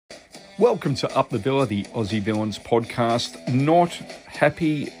Welcome to Up the Villa, the Aussie Villains podcast. Not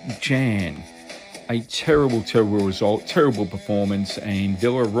happy Jan. A terrible result, terrible performance, and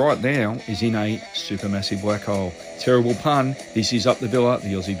Villa right now is in a supermassive black hole. Terrible pun. This is Up the Villa,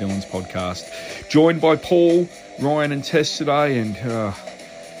 the Aussie Villains podcast. Joined by Paul, Ryan and Tess today, and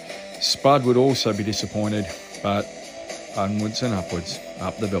Spud would also be disappointed, but onwards and upwards,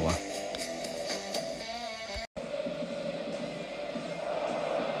 Up the Villa.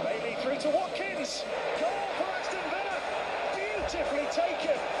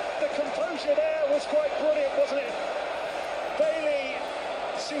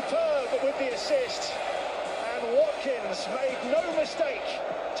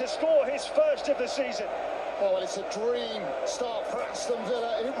 It's a dream start for Aston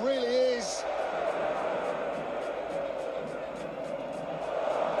Villa, it really is.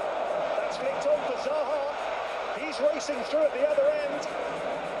 That's flicked on for Zaha. He's racing through at the other end.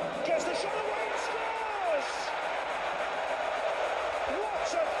 Gets the shot away and scores!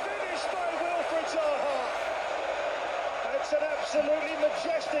 What a finish by Wilfried Zaha! It's an absolutely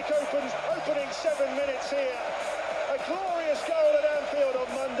majestic opening 7 minutes here. A glorious goal at Anfield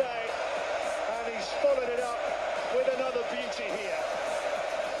on Monday. And he's followed it up with another beauty here.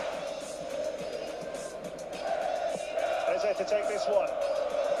 Eze to take this one.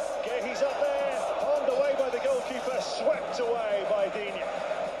 He's up there, palmed away by the goalkeeper, swept away by Digne.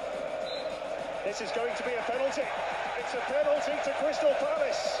 This is going to be a penalty. It's a penalty to Crystal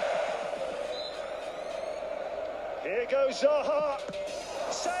Palace. Here goes Zaha.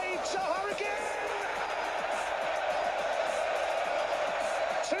 Saved Zaha again!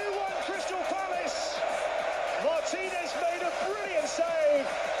 2-1 Crystal Palace. Martinez made a brilliant save,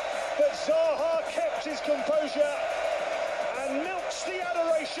 but Zaha kept his composure and milks the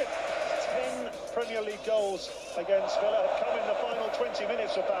adoration. 10 Premier League goals against Villa have come in the final 20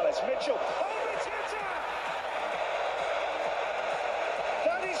 minutes for Palace. Mitchell, Mateta!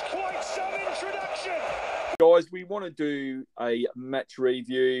 That is quite some introduction. Guys, we want to do a match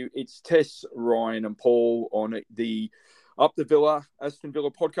review. It's Tess, Ryan and Paul on the Up the Villa, Aston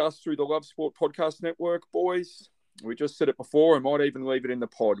Villa podcast through the Love Sport Podcast Network. Boys, we just said it before. I might even leave it in the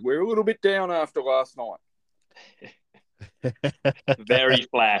pod. We're a little bit down after last night. Very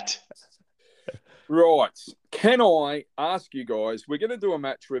flat. Right. Can I ask you guys, we're going to do a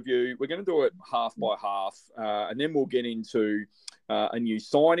match review. We're going to do it half by half, and then we'll get into a new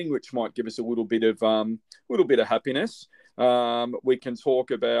signing, which might give us a little bit of happiness. We can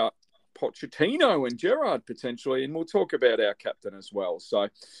talk about Pochettino and Gerrard potentially, and we'll talk about our captain as well. So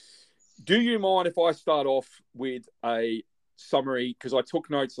do you mind if I start off with a summary? Because I took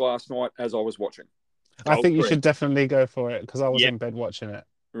notes last night as I was watching. I think you should definitely go for it because I was in bed watching it.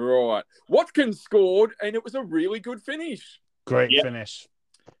 Right. Watkins scored, and it was a really good finish. Great finish.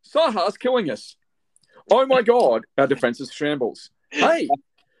 Saha's killing us. Oh, my God. Our defence is shambles. Hey,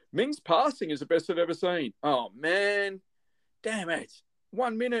 Ming's passing is the best I've ever seen. Oh, man. Damn it.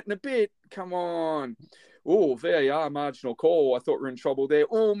 1 minute and a bit. Come on. Oh, VAR marginal call. I thought we were in trouble there.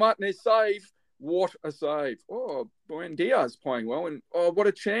 Oh, Martinez save. What a save. Oh, Buendia Diaz playing well. And oh, what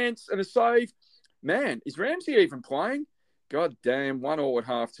a chance and a save. Man, is Ramsey even playing? God damn, 1-1 at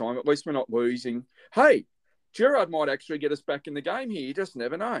halftime. At least we're not losing. Hey, Gerrard might actually get us back in the game here. You just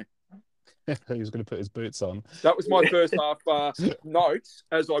never know. He was going to put his boots on. That was my first half notes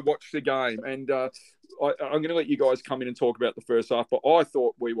as I watched the game. And I'm going to let you guys come in and talk about the first half, but I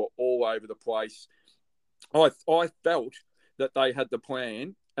thought we were all over the place. I felt that they had the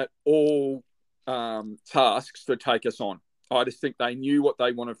plan at all tasks to take us on. I just think they knew what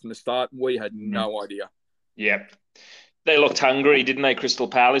they wanted from the start, and we had no idea. Yep. They looked hungry, didn't they, Crystal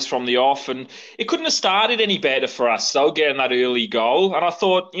Palace, from the off? And it couldn't have started any better for us, though, getting that early goal. And I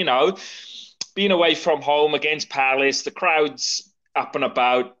thought, being away from home against Palace, the crowd's up and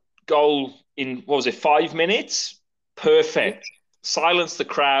about, goal in, 5 minutes? Perfect. Silence the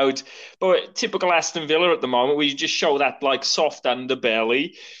crowd. But typical Aston Villa at the moment, we just show that, soft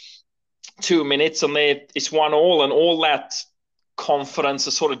underbelly. 2 minutes, and it's 1-1, and all that confidence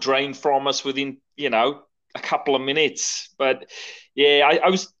is sort of drained from us within, a couple of minutes. But yeah, I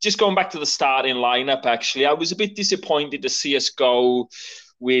was just going back to the starting lineup, actually. I was a bit disappointed to see us go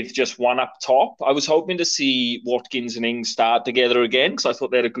with just one up top. I was hoping to see Watkins and Ings start together again because I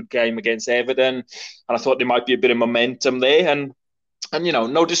thought they had a good game against Everton, and I thought there might be a bit of momentum there. And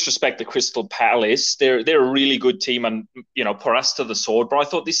no disrespect to Crystal Palace. They're a really good team and, put us to the sword. But I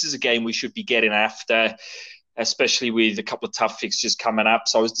thought this is a game we should be getting after, especially with a couple of tough fixtures coming up.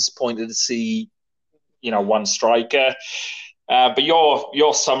 So I was disappointed to see, one striker. But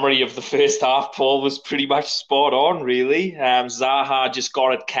your summary of the first half, Paul, was pretty much spot on, really. Zaha just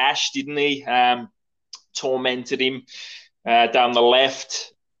got at Cash, didn't he? Tormented him down the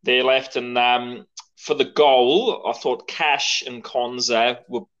left, their left. And for the goal, I thought Cash and Konza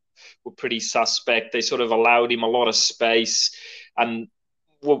were pretty suspect. They sort of allowed him a lot of space and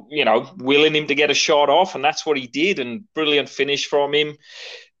were, willing him to get a shot off, and that's what he did, and brilliant finish from him.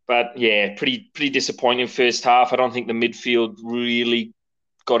 But yeah, pretty disappointing first half. I don't think the midfield really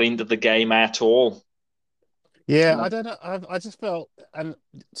got into the game at all. Yeah, I don't know. I just felt, and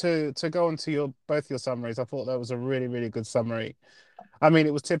to go on to both your summaries, I thought that was a really, really good summary. I mean,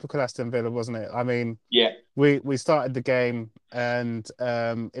 it was typical Aston Villa, wasn't it? I mean, yeah, we started the game and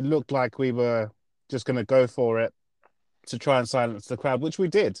it looked like we were just going to go for it to try and silence the crowd, which we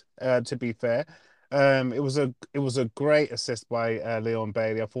did. To be fair, it was a great assist by Leon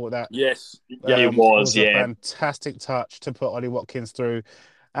Bailey. I thought that Yes. It was a fantastic touch to put Ollie Watkins through.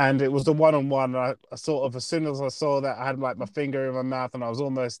 And it was the one-on-one. I sort of, as soon as I saw that, I had like my finger in my mouth and I was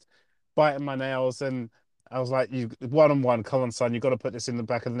almost biting my nails. And I was like, "You one-on-one, come on, son, you got to put this in the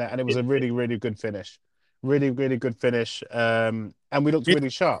back of the net." And it was a really, really good finish, really, really good finish. And we looked really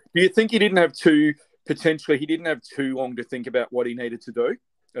sharp. Do you think he didn't have too long to think about what he needed to do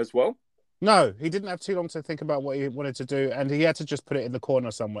as well? No, he didn't have too long to think about what he wanted to do, and he had to just put it in the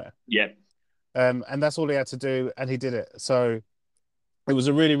corner somewhere. Yeah. And that's all he had to do, and he did it. So it was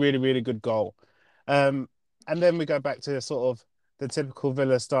a really, really, really good goal. And then we go back to sort of the typical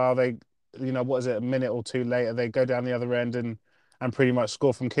Villa style. They, what is it, a minute or two later, they go down the other end and pretty much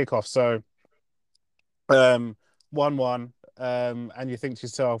score from kickoff. So 1-1. And you think to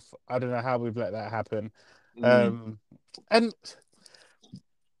yourself, I don't know how we've let that happen. And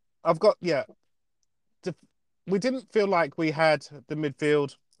I've got, we didn't feel like we had the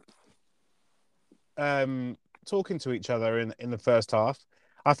midfield talking to each other in the first half.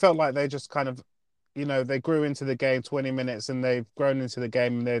 I felt like they just kind of, they grew into the game 20 minutes and they've grown into the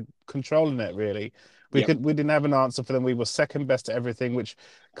game and they're controlling it really. We didn't have an answer for them. We were second best at everything, which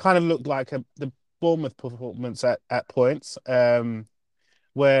kind of looked like the Bournemouth performance at points,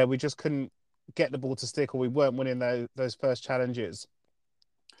 where we just couldn't get the ball to stick or we weren't winning those first challenges.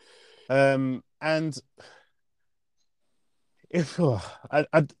 And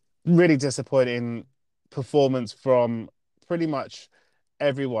I really disappointing performance from pretty much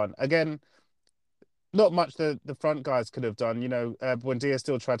everyone. Again, not much the front guys could have done. Buendia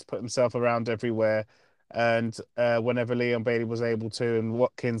still tried to put himself around everywhere, and whenever Leon Bailey was able to, and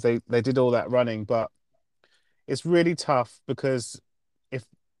Watkins, they did all that running. But it's really tough because if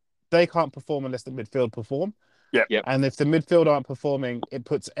they can't perform unless the midfield perform, and if the midfield aren't performing, it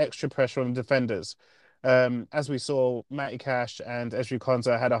puts extra pressure on the defenders. As we saw, Matty Cash and Ezri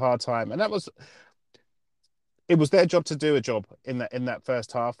Konsa had a hard time, and it was their job to do a job in that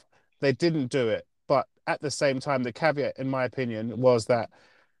first half. They didn't do it, but at the same time, the caveat, in my opinion, was that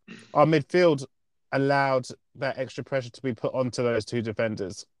our midfield allowed that extra pressure to be put onto those two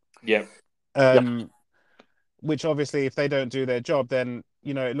defenders. Which obviously, if they don't do their job, then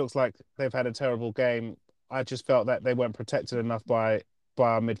it looks like they've had a terrible game. I just felt that they weren't protected enough by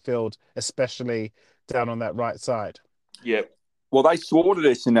our midfield, especially down on that right side. Well, they slaughtered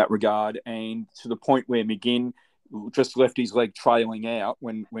us in that regard, and to the point where McGinn just left his leg trailing out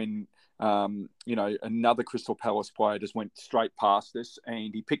when another Crystal Palace player just went straight past us,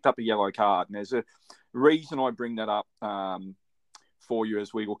 and he picked up a yellow card. And there's a reason I bring that up for you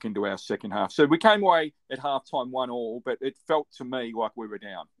as we look into our second half. So we came away at halftime 1-1, but it felt to me like we were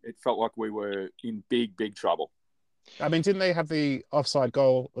down. It felt like we were in big, big trouble. I mean, didn't they have the offside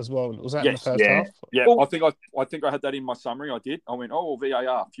goal as well? Was that in the first half? Yeah, I think I had that in my summary. I did. I went,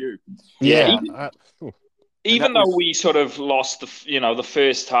 VAR, phew. Even though we sort of lost the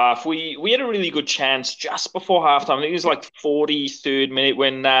first half, we had a really good chance just before halftime. I think it was like 43rd minute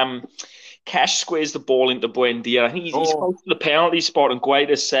when Cash squares the ball into Buendia. I think he's close to the penalty spot and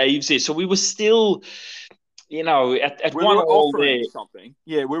Guaita saves it. So we were still, at we 1-1 there. Something.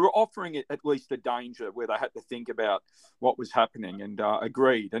 Yeah, we were offering it at least a danger where they had to think about what was happening, and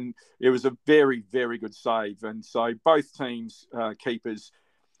agreed. And it was a very, very good save. And so both teams' keepers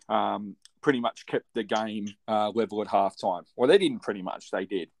pretty much kept the game level at halftime. Well, they didn't pretty much. They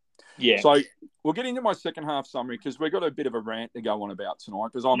did. Yeah. So we'll get into my second half summary because we've got a bit of a rant to go on about tonight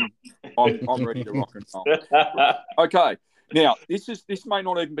because I'm ready to rock and roll. Okay. Now, this may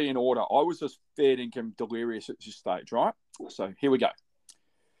not even be in order. I was just fair income delirious at this stage, right? So here we go.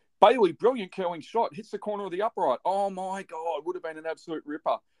 Bailey, brilliant curling shot, hits the corner of the upright. Oh, my God, would have been an absolute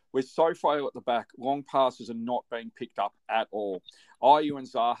ripper. We're so frail at the back. Long passes are not being picked up at all. Ayew and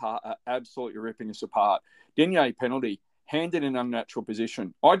Zaha are absolutely ripping us apart. Digne penalty. hand in an unnatural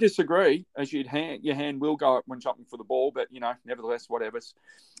position. I disagree, as your hand will go up when jumping for the ball, but, nevertheless, whatever.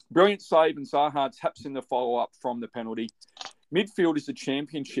 Brilliant save, and Zaha taps in the follow-up from the penalty. Midfield is a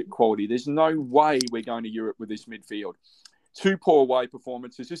championship quality. There's no way we're going to Europe with this midfield. 2 poor away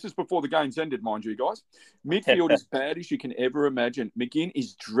performances. This is before the game's ended, mind you, guys. Midfield as bad as you can ever imagine. McGinn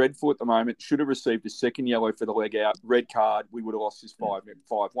is dreadful at the moment. Should have received a second yellow for the leg out. Red card. We would have lost this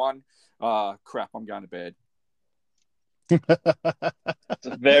 5-1. Crap, I'm going to bed. It's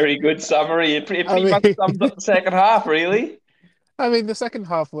a very good summary. It pretty much sums up the second half, really. I mean, the second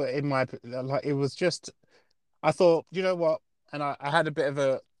half, it was just, I thought, you know what? And I had a bit of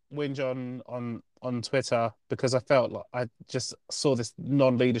a whinge on Twitter because I felt like I just saw this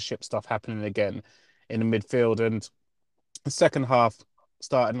non-leadership stuff happening again in the midfield. And the second half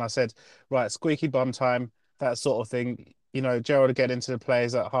started and I said, right, squeaky bum time, that sort of thing. Gerrard will get into the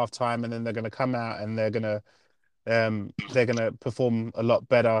players at half time and then they're going to come out and they're going to perform a lot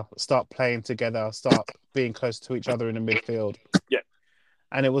better, start playing together, start being close to each other in the midfield. Yeah.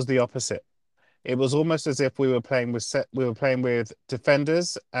 And it was the opposite. It was almost as if we were playing with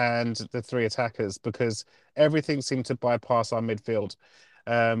defenders and the 3 attackers because everything seemed to bypass our midfield.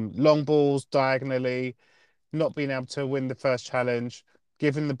 Long balls diagonally, not being able to win the first challenge,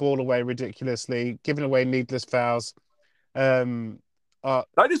 giving the ball away ridiculously, giving away needless fouls. They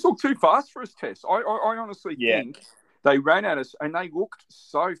just looked too fast for us, Tess. I honestly think they ran at us and they looked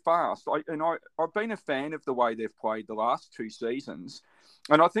so fast. I've been a fan of the way they've played the last 2 seasons.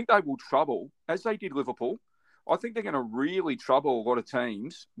 And I think they will trouble, as they did Liverpool. I think they're going to really trouble a lot of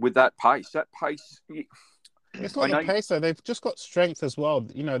teams with that pace. That pace... It's not the pace, though. They've just got strength as well.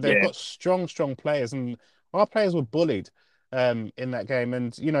 They've got strong players. And our players were bullied in that game.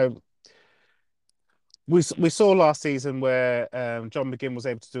 And, we saw last season where John McGinn was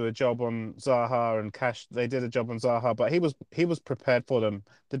able to do a job on Zaha and Cash. They did a job on Zaha, but he was prepared for them.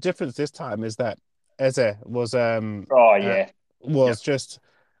 The difference this time is that Eze was... just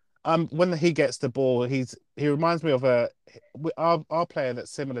when he gets the ball, he reminds me of our player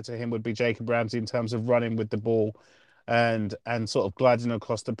that's similar to him would be Jacob Ramsey in terms of running with the ball and sort of gliding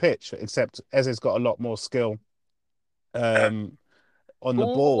across the pitch, except Eze's got a lot more skill on the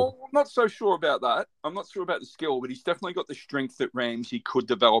ball. I'm not so sure about that. I'm not sure about the skill, but he's definitely got the strength that Ramsey could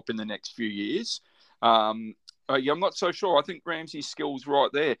develop in the next few years. I'm not so sure. I think Ramsey's skill's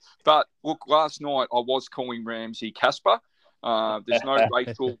right there. But look, last night I was calling Ramsey Casper. There's no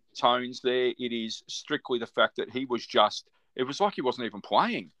racial tones there. It is strictly the fact that he was just... It was like he wasn't even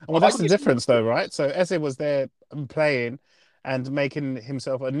playing. Well, that's the difference, though, right? So Eze was there playing and making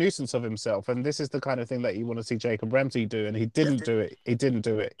himself a nuisance of himself, and this is the kind of thing that you want to see Jacob Ramsey do, and he didn't do it. He didn't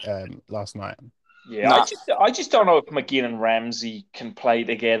do it last night. Yeah, nah. I just don't know if McGinn and Ramsey can play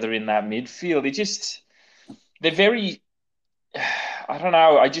together in that midfield. They're very... I don't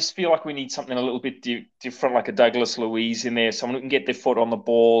know. I just feel like we need something a little bit different, like a Douglas Luiz in there, someone who can get their foot on the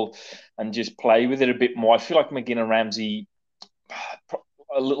ball and just play with it a bit more. I feel like McGinn and Ramsey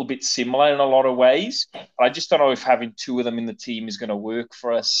a little bit similar in a lot of ways. I just don't know if having 2 of them in the team is going to work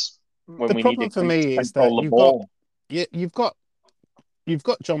for us when we need to control the ball. The problem for me is that you've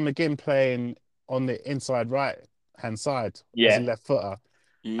got John McGinn playing on the inside right-hand side as a left footer.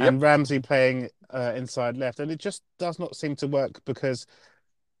 Yep. And Ramsey playing inside left. And it just does not seem to work because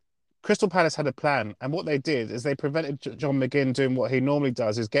Crystal Palace had a plan. And what they did is they prevented John McGinn doing what he normally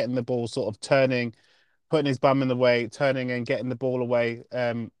does, is getting the ball sort of turning, putting his bum in the way, turning and getting the ball away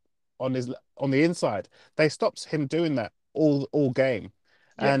on the inside. They stopped him doing that all game.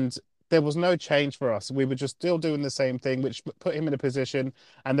 Yeah. And there was no change for us. We were just still doing the same thing, which put him in a position.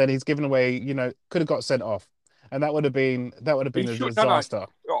 And then he's given away, could have got sent off. And that would have been a disaster.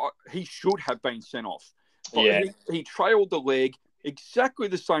 No, he should have been sent off. But he trailed the leg, exactly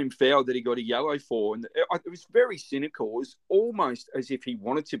the same foul that he got a yellow for. And it was very cynical. It was almost as if he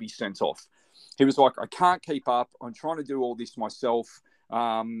wanted to be sent off. He was like, I can't keep up. I'm trying to do all this myself.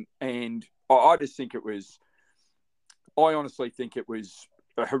 And I just think I honestly think it was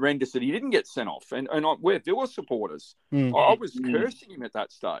horrendous that he didn't get sent off. And we're Villa supporters. I was cursing him at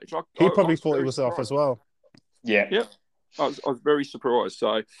that stage. He probably thought he was off as well. Yeah. I was very surprised.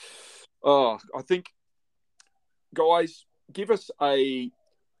 So, I think, guys, give us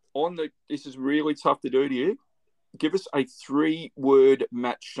this is really tough to do to you. Give us a 3-word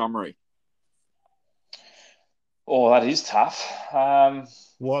match summary. Oh, that is tough.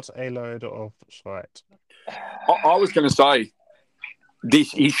 What a load of shite. I was going to say,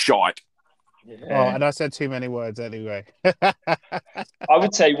 this is shite. Yeah. Oh, and I said too many words anyway. I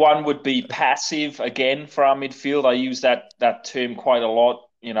would say one would be passive again for our midfield. I use that term quite a lot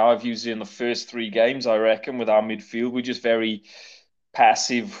I've used it in the first 3 games, I reckon, with our midfield. We're just very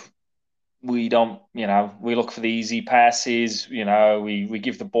passive. We don't, we look for the easy passes. We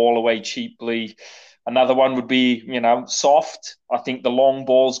give the ball away cheaply. Another one would be, soft. I think the long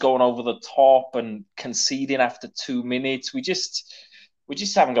balls going over the top and conceding after 2 minutes. We just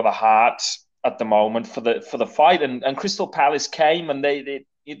haven't got the heart at the moment for the fight. And Crystal Palace came and they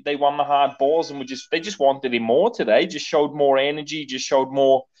won the hard balls, and they just wanted him more today. Just showed more energy. Just showed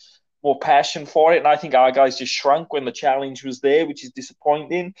more passion for it. And I think our guys just shrunk when the challenge was there, which is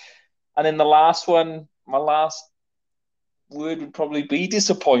disappointing. And then the last one, my last word would probably be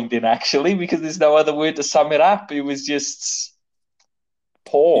disappointing, actually, because there's no other word to sum it up. It was just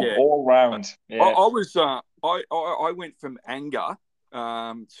poor all round. Yeah. I went from anger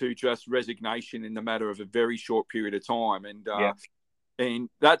to just resignation in the matter of a very short period of time, and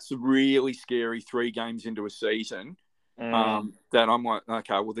that's really scary. 3 games into a season, that I'm like,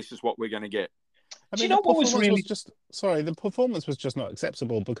 okay, well, this is what we're going to get. I mean, the performance was just not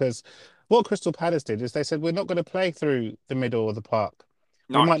acceptable, because what Crystal Palace did is they said, we're not going to play through the middle of the park.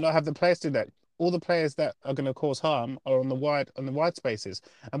 We might not have the players to do that. All the players that are going to cause harm are on the wide spaces.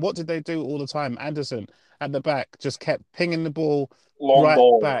 And what did they do all the time? Anderson at the back just kept pinging the ball long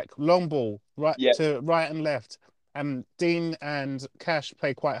ball to right and left. And Dean and Cash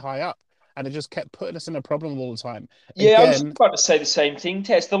play quite high up. And it just kept putting us in a problem all the time. Yeah, I was about to say the same thing,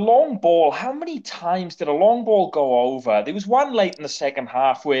 Tess. The long ball, how many times did a long ball go over? There was one late in the second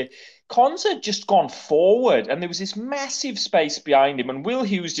half where Cons had just gone forward and there was this massive space behind him, and Will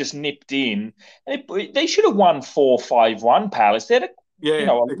Hughes just nipped in. And they should have won 4-5-1, Palace. They had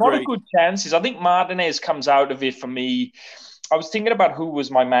a lot of good chances. I think Martinez comes out of it for me. I was thinking about who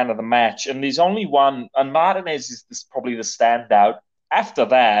was my man of the match, and there's only one, and Martinez is probably the standout. After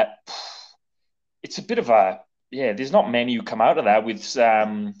that, it's a bit of there's not many who come out of that with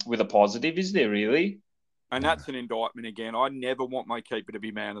a positive, is there really? And that's an indictment again. I never want my keeper to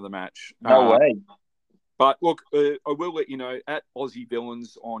be man of the match. No way. But look, I will let you know, at Aussie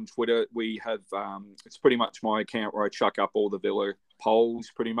Villains on Twitter, we have, it's pretty much my account where I chuck up all the Villa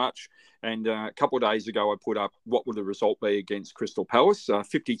polls pretty much. And a couple of days ago, I put up what would the result be against Crystal Palace.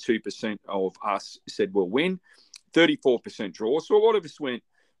 52% of us said we'll win, 34% draw. So a lot of us went,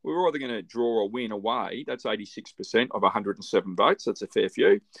 we're either going to draw or win away. That's 86% of 107 votes. That's a fair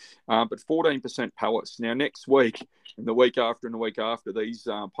few. But 14% Palace. Now, next week and the week after and the week after, these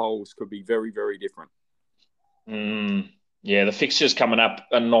polls could be very, very different. Yeah, the fixtures coming up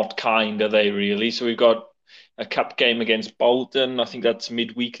are not kind, are they, really? So we've got a cup game against Bolton. I think that's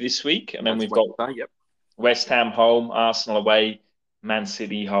midweek this week. And then we've got West Ham home, Arsenal away, Man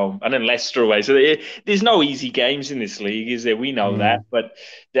City home, and then Leicester away. So there's no easy games in this league, is there? We know that, but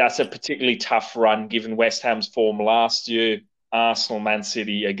that's a particularly tough run given West Ham's form last year. Arsenal, Man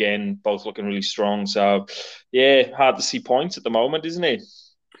City, again, both looking really strong. So, yeah, hard to see points at the moment, isn't it?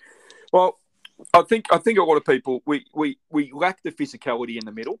 Well, I think a lot of people, we lack the physicality in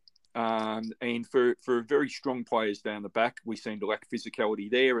the middle. And for very strong players down the back, we seem to lack physicality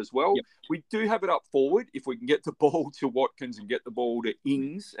there as well. Yep. We do have it up forward. If we can get the ball to Watkins and get the ball to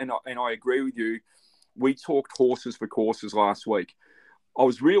Ings, and I agree with you, we talked horses for courses last week. I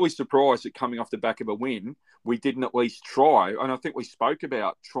was really surprised that coming off the back of a win, we didn't at least try. And I think we spoke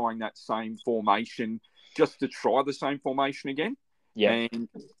about trying that same formation, just to try the same formation again. Yeah. And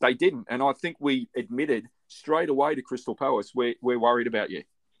they didn't. And I think we admitted straight away to Crystal Palace, we're worried about you.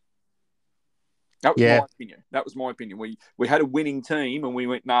 That was my opinion. That was my opinion. We had a winning team, and we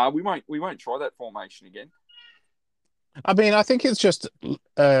went, we won't try that formation again. I mean, I think it's just,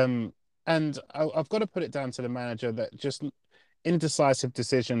 and I've got to put it down to the manager that just indecisive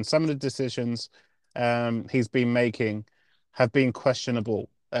decisions. Some of the decisions he's been making have been questionable.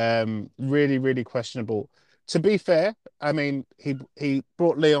 Really, really questionable. To be fair, I mean, he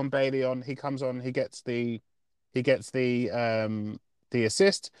brought Leon Bailey on. He comes on. He gets the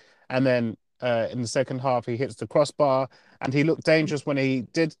assist, and then in the second half he hits the crossbar, and he looked dangerous when he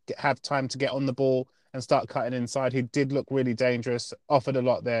did have time to get on the ball and start cutting inside. He did look really dangerous. Offered a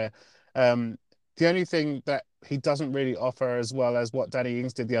lot there. The only thing that he doesn't really offer, as well as what Danny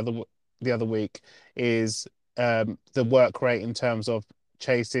Ings did the other week, is the work rate in terms of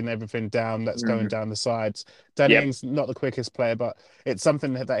chasing everything down that's going down the sides. Danny Ings not the quickest player, but it's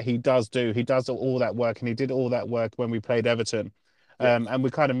something that he does do. He does all that work, and he did all that work when we played Everton. And we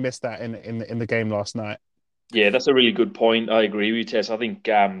kind of missed that in the game last night. Yeah, that's a really good point. I agree with you, Tess. I think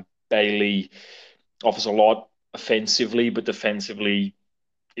Bailey offers a lot offensively, but defensively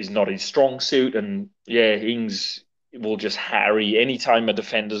is not his strong suit. And yeah, Ings will just harry. Anytime a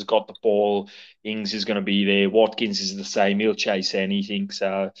defender's got the ball, Ings is going to be there. Watkins is the same. He'll chase anything.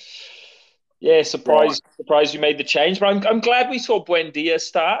 So, yeah, Right. surprised you made the change. But I'm glad we saw Buendia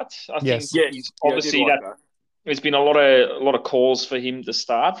start. I think Yes. Yes. Yeah, I did obviously like that that. there's been a lot of calls for him to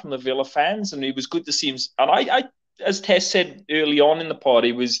start from the Villa fans, and it was good to see him. And I as Tess said early on in the pod,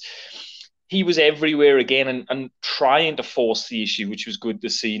 he was everywhere again and trying to force the issue, which was good to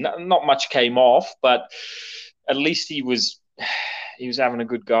see. Not much came off, but at least he was having a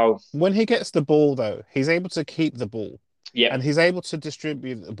good go. When he gets the ball, though, he's able to keep the ball Yeah, and he's able to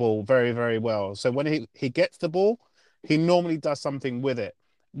distribute the ball very, very well. So when he gets the ball, he normally does something with it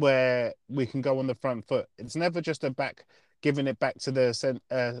where we can go on the front foot. It's never just a back giving it back to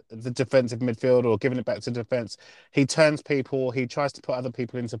the defensive midfield or giving it back to defense. He turns people, he tries to put other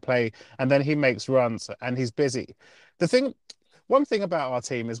people into play, and then he makes runs and he's busy. The thing, one thing about our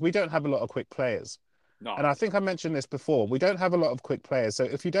team is we don't have a lot of quick players. No. And I think I mentioned this before. We don't have a lot of quick players. So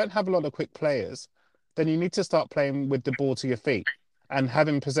if you don't have a lot of quick players, then you need to start playing with the ball to your feet and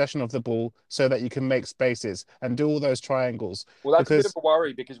having possession of the ball so that you can make spaces and do all those triangles. Well, that's a bit of Because, a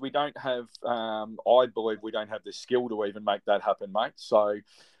worry because we don't have, I believe we don't have the skill to even make that happen, mate. So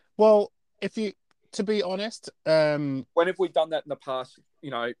well, if you, to be honest, when have we done that in the past,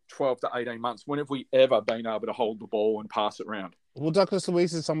 12 to 18 months? When have we ever been able to hold the ball and pass it around? well, Douglas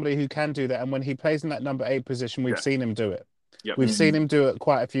Luiz is somebody who can do that. And when he plays in that number 8 position, we've Yeah. seen him do it. Yep. We've seen him do it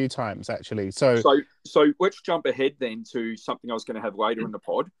quite a few times, actually. So So let's jump ahead then to something I was going to have later in the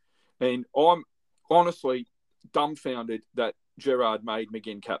pod. And I'm honestly dumbfounded that Gerrard made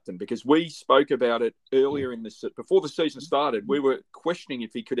McGinn captain because we spoke about it earlier in this before the season started. We were questioning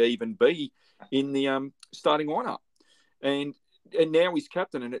if he could even be in the starting lineup, and now he's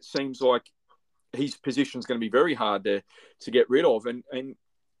captain, and it seems like his position is going to be very hard to get rid of. And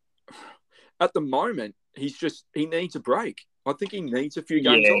at the moment, he needs a break. I think he needs a few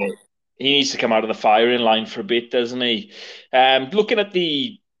games yeah. off. He needs to come out of the firing line for a bit, doesn't he? Looking at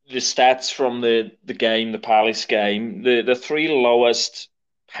the stats from the game, the Palace game, the three lowest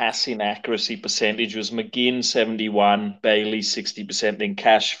passing accuracy percentage was McGinn 71, Bailey 60%, then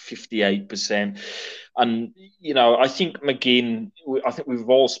Cash 58%. And I think McGinn, I think we've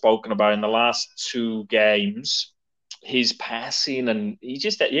all spoken about in the last two games, his passing, and he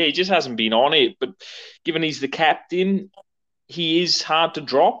just hasn't been on it. But given he's the captain, he is hard to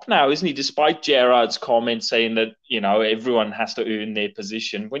drop now, isn't he? Despite Gerrard's comment saying that, everyone has to earn their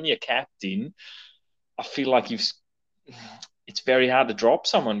position. When you're captain, I feel like it's very hard to drop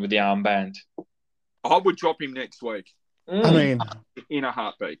someone with the armband. I would drop him next week. I mean, in a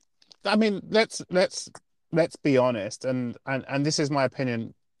heartbeat. let's be honest, and this is my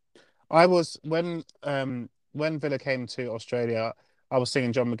opinion. I was when Villa came to Australia, I was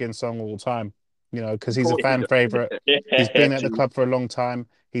singing John McGinn's song all the time, because he's a fan favorite. He's been at the club for a long time.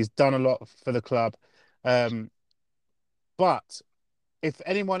 He's done a lot for the club. But if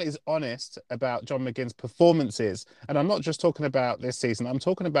anyone is honest about John McGinn's performances, and I'm not just talking about this season, I'm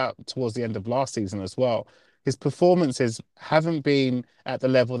talking about towards the end of last season as well. His performances haven't been at the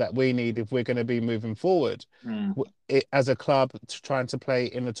level that we need if we're going to be moving forward as a club, trying to play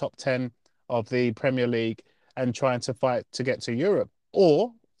in the top 10 of the Premier League and trying to fight to get to Europe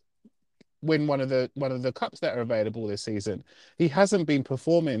or win one of the cups that are available this season. He hasn't been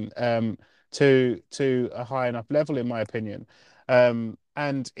performing to a high enough level, in my opinion.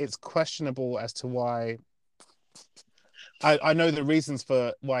 And it's questionable as to why. I know the reasons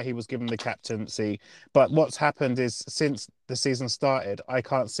for why he was given the captaincy, but what's happened is since the season started, I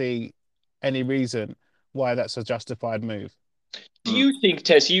can't see any reason why that's a justified move. Do you think,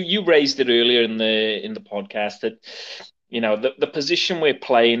 Tess, you raised it earlier in the podcast that the position we're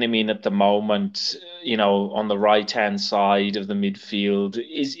playing him in at the moment, on the right hand side of the midfield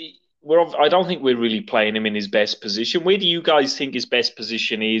I don't think we're really playing him in his best position. Where do you guys think his best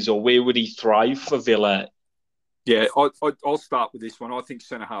position is, or where would he thrive for Villa? Yeah, I'll start with this one. I think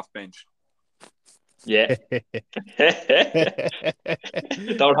centre half bench. Yeah.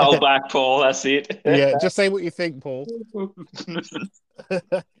 Don't hold back, Paul. That's it. Yeah, just say what you think, Paul. Look,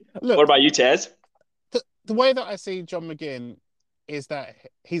 what about you, Tez? The way that I see John McGinn is that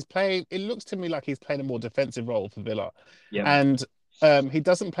he's playing. It looks to me like he's playing a more defensive role for Villa, and he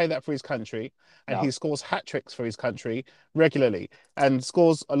doesn't play that for his country, and he scores hat tricks for his country regularly, and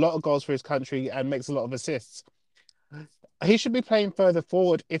scores a lot of goals for his country, and makes a lot of assists. He should be playing further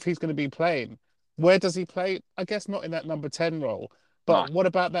forward if he's going to be playing. Where does he play? I guess not in that number 10 role. But what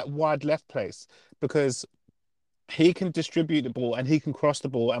about that wide left place? Because he can distribute the ball and he can cross the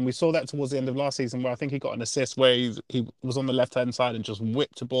ball. And we saw that towards the end of last season where I think he got an assist where he was on the left-hand side and just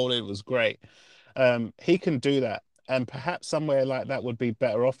whipped the ball. It was great. He can do that. and perhaps somewhere like that would be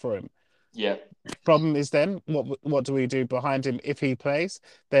better off for him. Yeah. Problem is then what do we do behind him if he plays?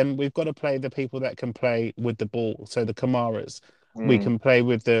 Then we've got to play the people that can play with the ball. So the Kamaras, we can play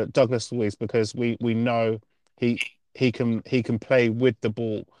with the Douglas Luiz because we know he can play with the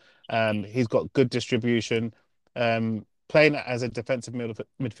ball. He's got good distribution. Playing as a defensive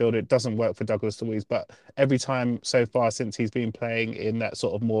midfielder, it doesn't work for Douglas Luiz, but every time so far since he's been playing in that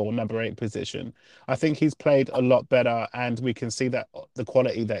sort of more number 8 position, I think he's played a lot better, and we can see that the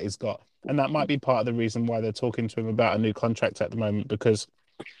quality that he's got. And that might be part of the reason why they're talking to him about a new contract at the moment, because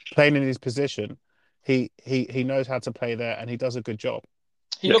playing in his position, he knows how to play there and he does a good job.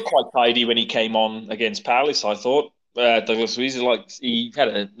 He looked quite tidy when he came on against Palace, I thought. Douglas Luiz, he had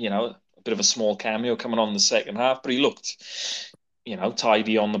a bit of a small cameo coming on in the second half, but he looked,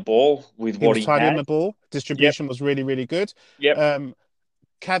 tidy on the ball with what he had. Tidy on the ball. Distribution was really, really good. Yep.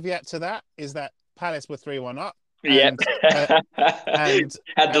 Caveat to that is that Palace were 3-1 up. And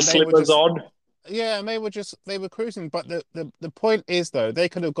had the slippers on. Yeah, and they were cruising. But the point is, though, they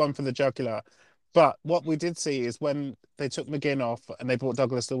could have gone for the jugular. But what we did see is when they took McGinn off and they brought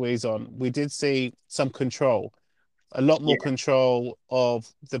Douglas Luiz on, we did see some control. A lot more control of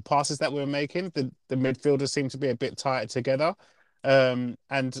the passes that we were making. The midfielders seemed to be a bit tighter together. And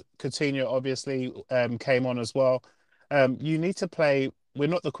Coutinho obviously came on as well. You need to play. We're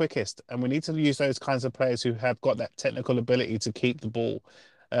not the quickest, and we need to use those kinds of players who have got that technical ability to keep the ball.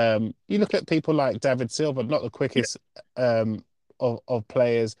 You look at people like David Silva, not the quickest of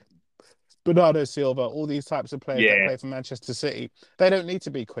players. Bernardo Silva, all these types of players that play for Manchester City, they don't need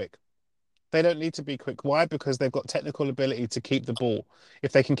to be quick. They don't need to be quick. Why? Because they've got technical ability to keep the ball.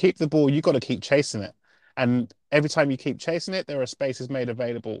 If they can keep the ball, you've got to keep chasing it. And every time you keep chasing it, there are spaces made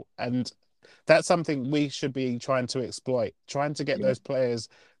available. And that's something we should be trying to exploit, trying to get those players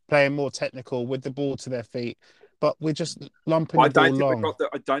playing more technical with the ball to their feet. But we're just lumping the ball long.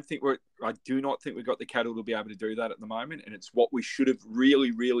 I do not think we've got the cattle to be able to do that at the moment. And it's what we should have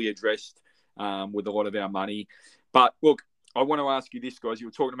really, really addressed with a lot of our money. But look, I want to ask you this, guys. You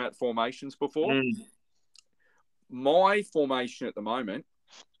were talking about formations before. My formation at the moment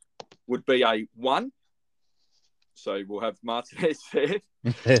would be a 1. So we'll have Martinez there.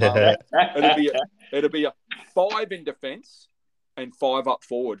 It'll be a 5 in defence and 5 up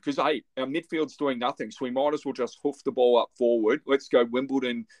forward. Because, hey, our midfield's doing nothing. So we might as well just hoof the ball up forward. Let's go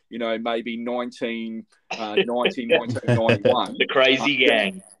Wimbledon, maybe 1990, 1991. The crazy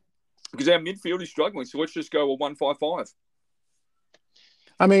gang. Because our midfield is struggling. So let's just go a 1-5-5.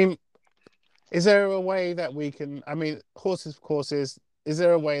 I mean, is there a way that we can... I mean, horses for courses. Is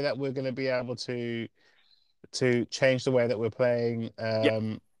there a way that we're going to be able to change the way that we're playing?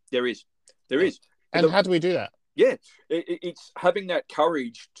 There is. And how do we do that? Yeah, it's having that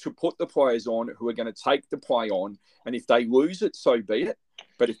courage to put the players on who are going to take the play on. And if they lose it, so be it.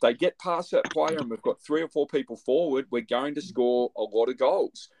 But if they get past that player and we've got 3 or 4 people forward, we're going to score a lot of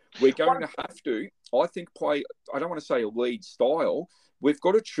goals. We're going to have to, I think, play, I don't want to say a lead style. We've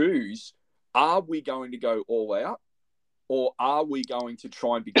got to choose, are we going to go all out or are we going to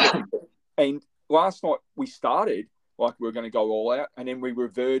try and be technical? And last night we started like we were going to go all out and then we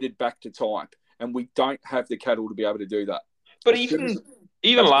reverted back to type. And we don't have the cattle to be able to do that. But even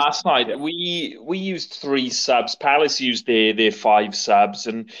last night, we used 3 subs. Palace used their 5 subs.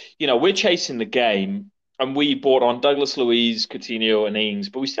 And, we're chasing the game. And we brought on Douglas Luiz, Coutinho and Ings.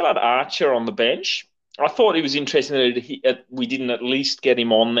 But we still had Archer on the bench. I thought it was interesting that we didn't at least get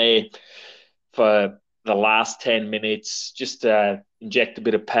him on there for the last 10 minutes, just to inject a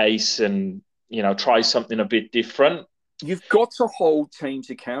bit of pace and, try something a bit different. You've got to hold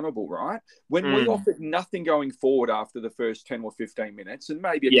teams accountable, right? When we offered nothing going forward after the first 10 or 15 minutes, and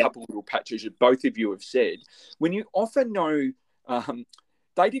maybe a couple of little patches that both of you have said, when you offer no,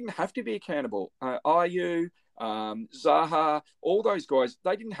 they didn't have to be accountable. Ayew, Zaha, all those guys,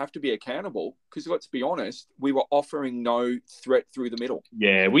 they didn't have to be accountable because, let's be honest, we were offering no threat through the middle.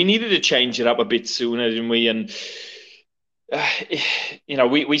 Yeah, we needed to change it up a bit sooner, didn't we? And,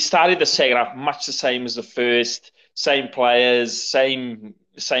 we started the second half much the same as the first. Same players, same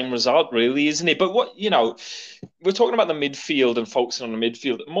result, really, isn't it? But we're talking about the midfield and focusing on the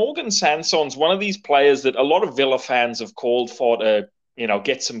midfield. Morgan Sanson's one of these players that a lot of Villa fans have called for to,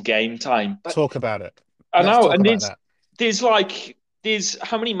 get some game time. But talk about it. I know, and there's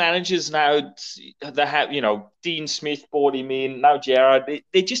how many managers now that have, Dean Smith brought him in, now Gerrard.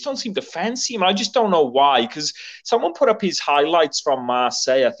 They just don't seem to fancy him. I just don't know why. Because someone put up his highlights from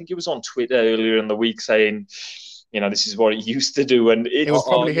Marseille. I think it was on Twitter earlier in the week saying, this is what he used to do. And It was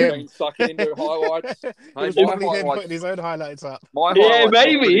probably you've him. been sucking into highlights. It Hey, was my probably him highlights- putting his own highlights up. My yeah, highlights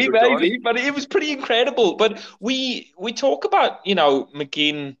are pretty good, guys. maybe, but it was pretty incredible. But we talk about,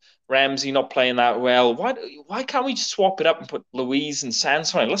 McGinn, Ramsey not playing that well. Why can't we just swap it up and put Louise and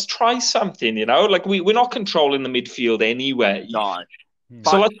Sanson in? Let's try something, Like we're not controlling the midfield anyway. No.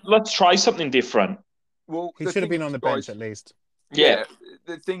 So let's try something different. Well, He the should have thing been on is, the bench guys, at least. Yeah.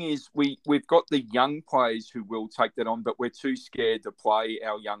 The thing is, we've got the young players who will take that on, but we're too scared to play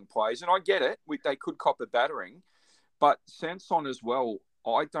our young players. And I get it; they could cop a battering, but Sanson as well.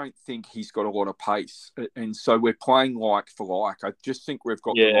 I don't think he's got a lot of pace, and so we're playing like for like. I just think we've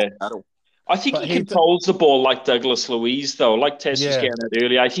got the wrong battle. I think But he he controls the ball like Douglas Luiz, though. Like Tess was Yeah. getting at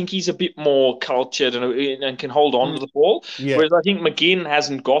earlier, I think he's a bit more cultured and can hold on to the ball. Yeah. Whereas I think McGinn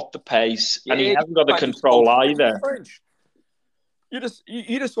hasn't got the pace and he Yeah, hasn't got the mate, control he's either. French. You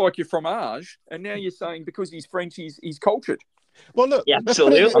just like your fromage, and now you're saying because he's French, he's cultured. Well, look, Yeah, let's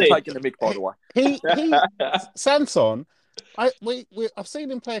put it- absolutely. I'm taking the mic, by the way. he Sanson. I've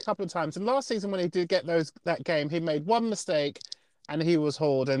seen him play a couple of times, and last season when he did get that game, he made one mistake, and he was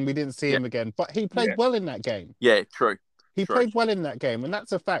hauled, and we didn't see him again. But he played well in that game. Yeah, true. He played well in that game, and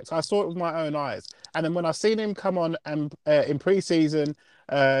that's a fact. I saw it with my own eyes. And then when I seen him come on and in pre-season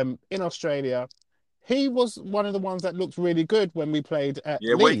in Australia, he was one of the ones that looked really good when we played at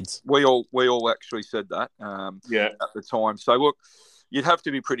Leeds. We all actually said that at the time. So look, you'd have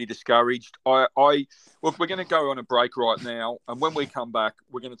to be pretty discouraged. Look, we're going to go on a break right now, and when we come back,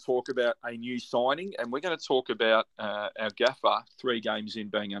 we're going to talk about a new signing, and we're going to talk about our gaffer 3 games in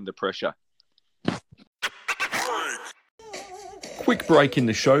being under pressure. Quick break in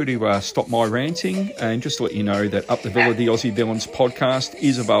the show to stop my ranting and just to let you know that Up the Villa, the Aussie Villains podcast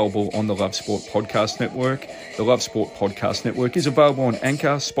is available on the Love Sport Podcast Network. The Love Sport Podcast Network is available on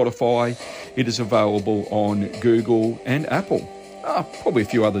Anchor, Spotify. It is available on Google and Apple. Probably a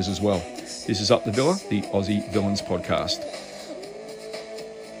few others as well. This is Up the Villa, the Aussie Villains podcast.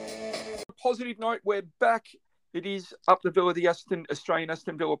 Positive note, we're back. It is Up the Villa, the Australian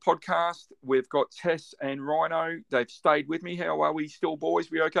Aston Villa podcast. We've got Tess and Rhino. They've stayed with me. How are we still,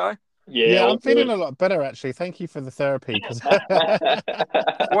 boys? We okay? Yeah, I'm feeling a lot better, actually. Thank you for the therapy.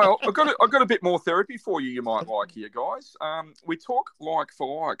 Well, I've got a bit more therapy for you. You might like here, guys. We talk like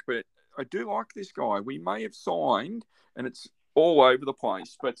for like, but I do like this guy. We may have signed, and it's all over the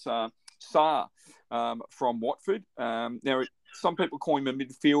place, but Sarr from Watford. Now, some people call him a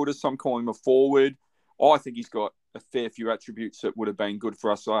midfielder, some call him a forward. I think he's got a fair few attributes that would have been good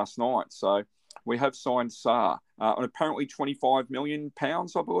for us last night. So we have signed Sarr on apparently £25 million, I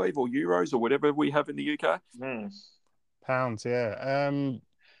believe, or euros, or whatever we have in the UK. Pounds, yeah.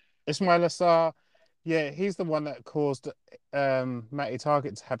 Ismaila Sarr, yeah, he's the one that caused Matty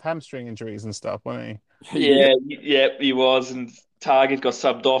Targett to have hamstring injuries and stuff, wasn't he? Yeah, he was. And Targett got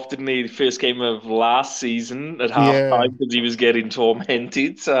subbed off, didn't he? The first game of last season at halftime because he was getting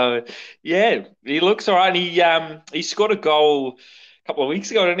tormented. So, yeah, he looks all right. He scored a goal a couple of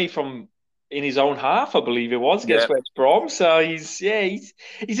weeks ago, didn't he, from in his own half, I believe it was, against West Brom. So he's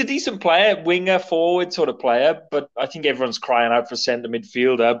a decent player, winger, forward sort of player. But I think everyone's crying out for centre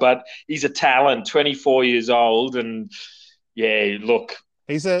midfielder. But he's a talent, 24 years old, and look,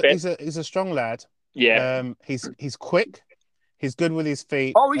 he's a strong lad. Yeah, he's quick. He's good with his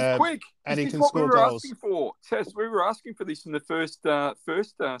feet. Oh, he's quick, and he can score goals. Asking for. Tess, we were asking for this in the first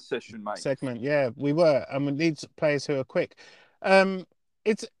session, mate. Segment, yeah, we were, and we need players who are quick. I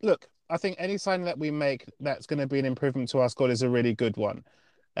think any sign that we make that's going to be an improvement to our squad is a really good one.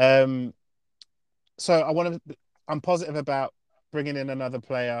 So I'm positive about bringing in another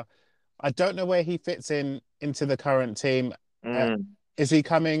player. I don't know where he fits into the current team. Is he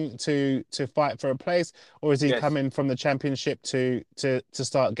coming to fight for a place, or is he coming from the Championship to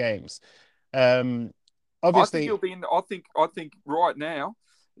start games? Obviously, I think he'll be in. I think right now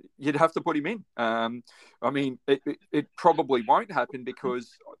you'd have to put him in. I mean, it probably won't happen because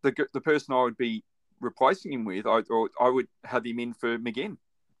the person I would be replacing him with, I would have him in for McGinn.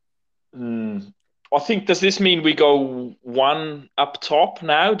 I think, does this mean we go one up top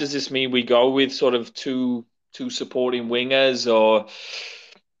now? Does this mean we go with sort of two supporting wingers, or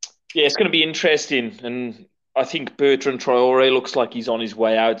it's going to be interesting. And I think Bertrand Traore looks like he's on his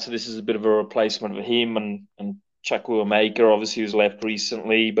way out, so this is a bit of a replacement for him and Chukwuemeka, obviously, who's left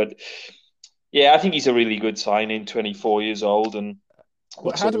recently. But I think he's a really good signing, 24 years old. And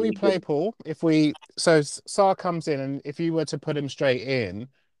how do we play, Paul? So Sarr comes in, and if you were to put him straight in,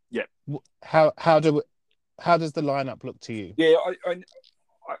 how does the lineup look to you? Yeah,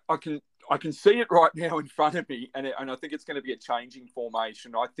 I can see it right now in front of me, and I think it's going to be a changing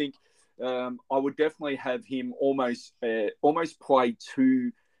formation. I think I would definitely have him almost play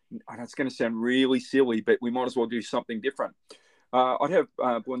two. And it's going to sound really silly, but we might as well do something different. I'd have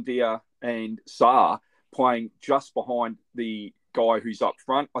Buendia and Sarr playing just behind the guy who's up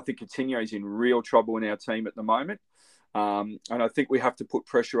front. I think Coutinho's in real trouble in our team at the moment. And I think we have to put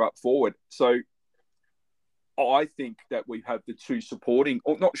pressure up forward. So I think that we have the two supporting,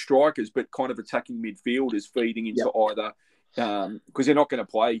 or not strikers, but kind of attacking midfielders feeding into either, because they're not going to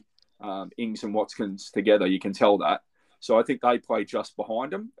play Ings and Watkins together. You can tell that. So I think they play just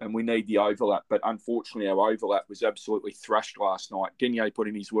behind them, and we need the overlap. But unfortunately, our overlap was absolutely thrashed last night. Genier put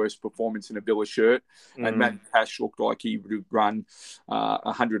in his worst performance in a Villa shirt, and Matt Cash looked like he would run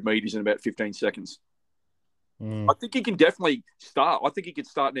 100 metres in about 15 seconds. I think he can definitely start. I think he could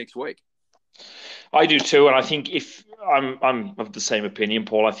start next week. I do too, and I think if I'm of the same opinion,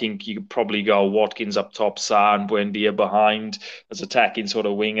 Paul. I think you could probably go Watkins up top, Sarr and Buendia behind as attacking sort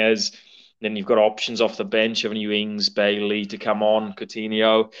of wingers. Then you've got options off the bench, haven't you? Ings, Bailey to come on,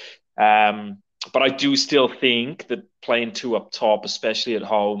 Coutinho. But I do still think that playing two up top, especially at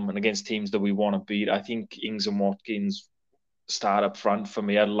home and against teams that we want to beat, I think Ings and Watkins start up front for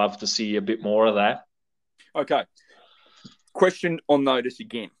me. I'd love to see a bit more of that. Okay. Question on notice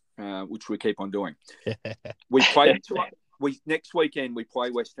again, which we keep on doing. We play next weekend. We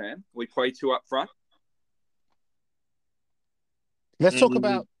play West Ham. We play two up front. Let's talk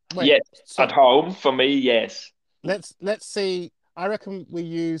about. Yes, at home for me. Yes. Let's see. I reckon we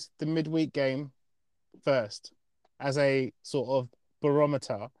use the midweek game first as a sort of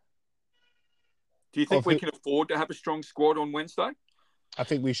barometer. Do you think we can afford to have a strong squad on Wednesday? I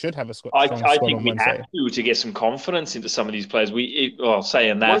think we should have a strong squad I on think we Wednesday. have to get some confidence into some of these players.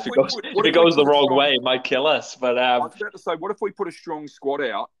 Saying that, if it goes the wrong way, it might kill us. But I was about to say, what if we put a strong squad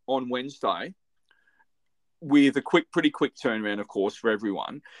out on Wednesday with a pretty quick turnaround, of course, for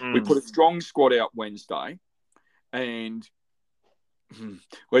everyone? We put a strong squad out Wednesday, and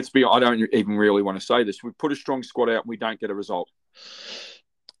I don't even really want to say this. We put a strong squad out and we don't get a result.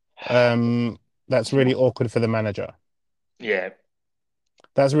 That's really awkward for the manager. Yeah.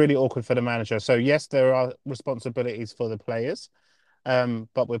 That's really awkward for the manager. So, yes, there are responsibilities for the players,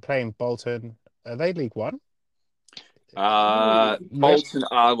 but we're playing Bolton. Are they League One? Bolton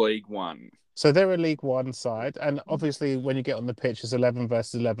are League One. So they're a League One side. And obviously, when you get on the pitch, it's 11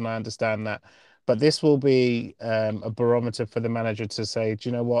 versus 11. I understand that. But this will be a barometer for the manager to say, do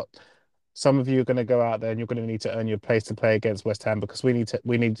you know what? Some of you are going to go out there and you're going to need to earn your place to play against West Ham, because we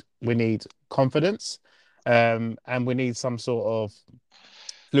need confidence, and we need some sort of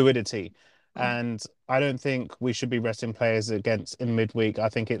fluidity. And I don't think we should be resting players in midweek. I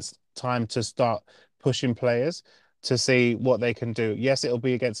think it's time to start pushing players to see what they can do. Yes, it'll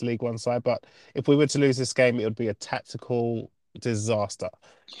be against League One side, but if we were to lose this game, it would be a tactical disaster,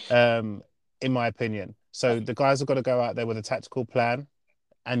 in my opinion. So the guys have got to go out there with a tactical plan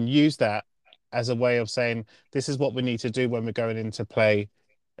and use that as a way of saying, this is what we need to do when we're going into play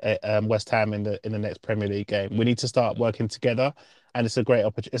West Ham in the next Premier League game. We need to start working together, and it's a great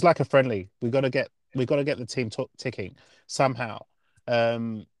opportunity. It's like a friendly. We got to get the team ticking somehow.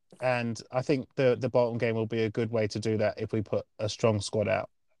 And I think the Bolton game will be a good way to do that if we put a strong squad out.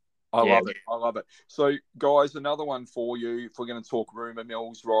 I love it. So, guys, another one for you. If we're going to talk rumour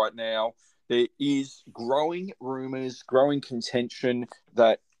mills right now, there is growing rumours, growing contention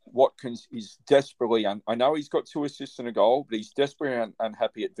that Watkins is desperately... I know he's got 2 assists and a goal, but he's desperately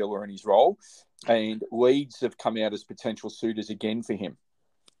unhappy at Villa in his role. And Leeds have come out as potential suitors again for him.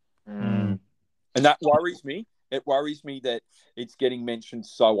 And that worries me. It worries me that it's getting mentioned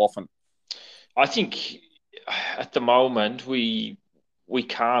so often. I think at the moment we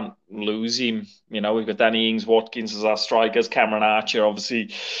can't lose him. You know, we've got Danny Ings, Watkins as our strikers, Cameron Archer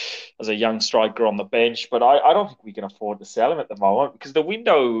obviously as a young striker on the bench. But I don't think we can afford to sell him at the moment, because the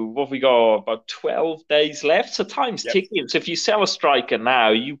window, what we got, about 12 days left. So time's ticking. So if you sell a striker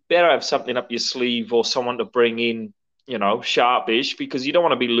now, you better have something up your sleeve or someone to bring in, you know, sharpish, because you don't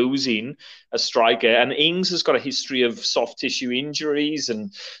want to be losing a striker. And Ings has got a history of soft tissue injuries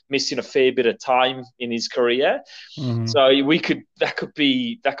and missing a fair bit of time in his career. So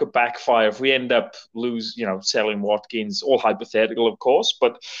that could backfire if we end up selling Watkins, all hypothetical, of course.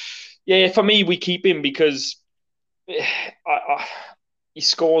 But yeah, for me, we keep him because he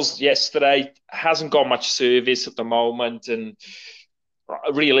scores yesterday, hasn't got much service at the moment, and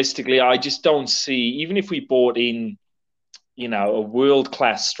realistically, I just don't see, even if we bought in, you know, a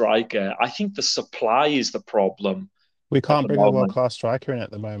world-class striker, I think the supply is the problem. We can't bring a world-class striker in at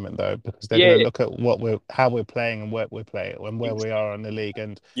the moment, though, because they're going to look at how we're playing and what we're playing and where we are in the league.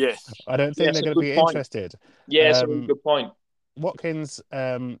 And yes, I don't think they're going to be interested. Yeah, that's a really good point. Watkins,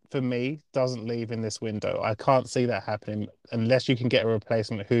 for me, doesn't leave in this window. I can't see that happening unless you can get a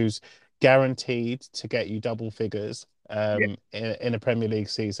replacement who's guaranteed to get you double figures Yeah. in a Premier League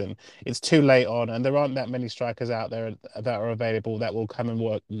season. It's too late on, and there aren't that many strikers out there that are available that will come and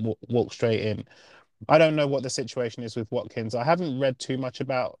walk straight in. I don't know what the situation is with Watkins. I haven't read too much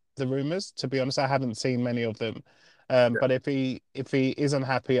about the rumors, to be honest. I haven't seen many of them. But if he is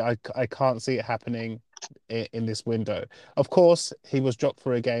unhappy, I can't see it happening in this window. Of course, he was dropped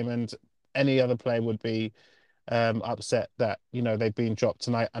for a game, and any other player would be upset that they've been dropped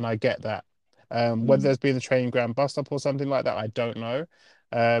tonight, and I get that. Whether there's been a training ground bust up or something like that, I don't know.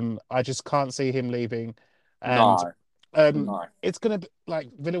 I just can't see him leaving, and No, no. it's gonna be like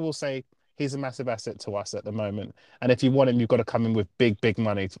Villa will say he's a massive asset to us at the moment, and if you want him, you've got to come in with big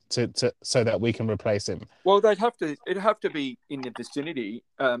money to so that we can replace him. Well, it'd have to be in the vicinity.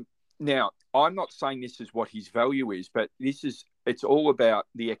 Now, I'm not saying this is what his value is, but it's all about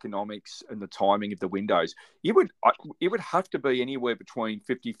the economics and the timing of the windows. It would have to be anywhere between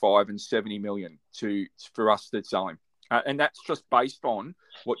 55 and 70 million for us to sell him. And that's just based on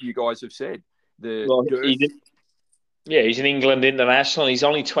what you guys have said. Well, he's an England international. He's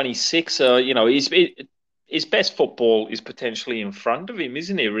only 26, so his best football is potentially in front of him,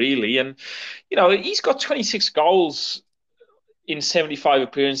 isn't he? Really, and he's got 26 goals in 75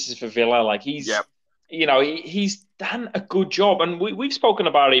 appearances for Villa. Like he's done a good job, and we've spoken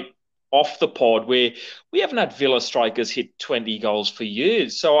about it off the pod where we haven't had Villa strikers hit 20 goals for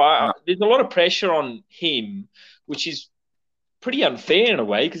years. So there's a lot of pressure on him, which is pretty unfair in a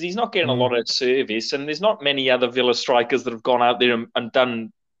way because he's not getting a lot of service, and there's not many other Villa strikers that have gone out there and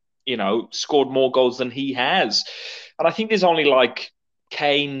done, scored more goals than he has. And I think there's only like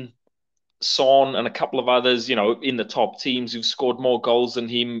Kane, Son, and a couple of others, in the top teams who've scored more goals than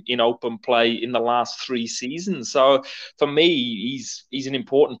him in open play in the last 3 seasons. So for me, he's an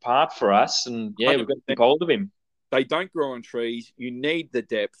important part for us, and we've got to keep hold of him. They don't grow on trees. You need the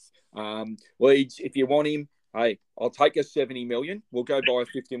depth. Leeds, if you want him, hey, I'll take a 70 million. We'll go buy a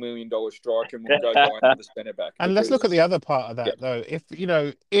 $50 million striker and we'll go buy another centre back. And let's look at the other part of that, though.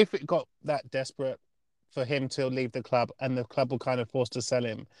 If it got that desperate for him to leave the club and the club were kind of forced to sell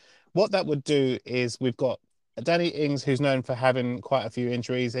him, what that would do is we've got Danny Ings, who's known for having quite a few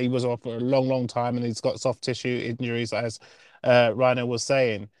injuries. He was off for a long time and he's got soft tissue injuries, as Rhino was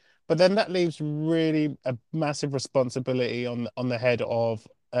saying. But then that leaves really a massive responsibility on the head of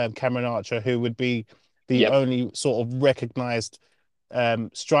Cameron Archer, who would be the only sort of recognised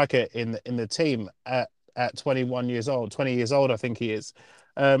striker in the team at 21 years old, 20 years old, I think he is.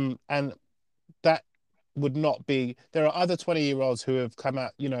 And that would not be... There are other 20-year-olds who have come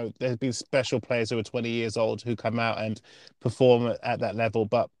out, there's been special players who are 20 years old who come out and perform at that level,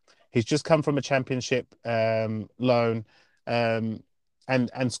 but he's just come from a championship loan and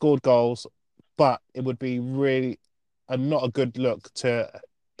scored goals, but it would be really not a good look to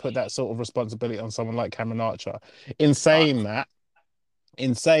put that sort of responsibility on someone like Cameron Archer. In saying that,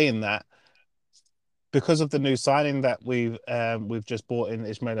 because of the new signing that we've just bought in,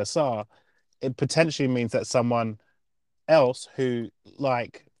 Ismail Assar, it potentially means that someone else who,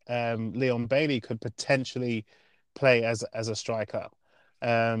 like Leon Bailey, could potentially play as a striker,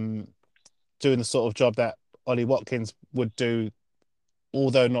 doing the sort of job that Ollie Watkins would do,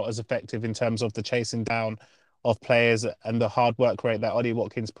 although not as effective in terms of the chasing down of players and the hard work rate that Ollie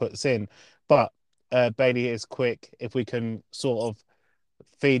Watkins puts in. But Bailey is quick. If we can sort of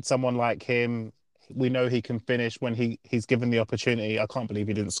feed someone like him, we know he can finish when he's given the opportunity. I can't believe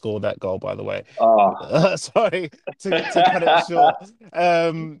he didn't score that goal, by the way. Sorry to cut it short.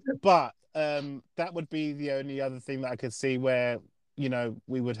 But that would be the only other thing that I could see where,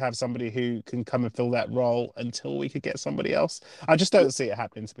 we would have somebody who can come and fill that role until we could get somebody else. I just don't see it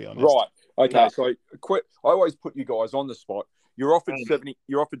happening, to be honest. Right. Okay. So I always put you guys on the spot. You're offered 70.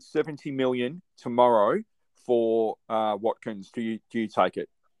 You're offered 70 million tomorrow for Watkins. Do you take it?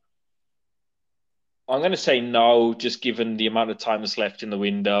 I'm going to say no, just given the amount of time that's left in the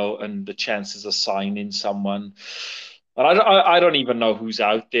window and the chances of signing someone. And I don't even know who's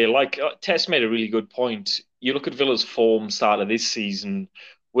out there. Like Tess made a really good point. You look at Villa's form start of this season.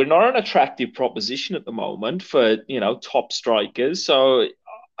 We're not an attractive proposition at the moment for top strikers. So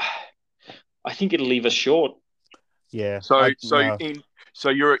I think it'll leave us short. Yeah. So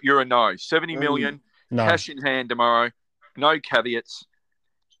you're a no. 70 million cash in hand tomorrow. No caveats.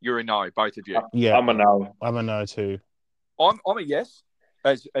 You're a no, both of you. Yeah, I'm a no. I'm a no too. I'm a yes.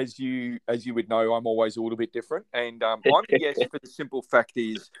 As you would know, I'm always a little bit different, and I'm a yes for the simple fact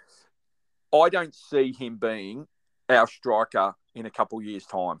is I don't see him being our striker in a couple of years'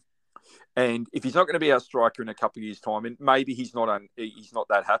 time. And if he's not going to be our striker in a couple of years' time, and maybe he's not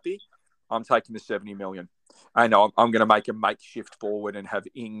that happy, I'm taking the 70 million, and I'm going to make a makeshift forward and have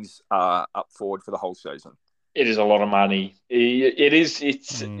Ings up forward for the whole season. It is a lot of money.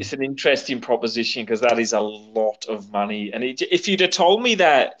 It's an interesting proposition because that is a lot of money. And if you'd have told me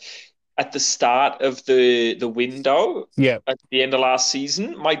that at the start of the window, at the end of last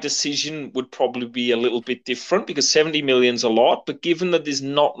season, my decision would probably be a little bit different because 70 million's a lot. But given that there's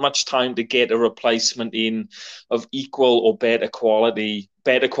not much time to get a replacement in of equal or better quality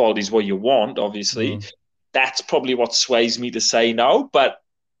is what you want, obviously. That's probably what sways me to say no. But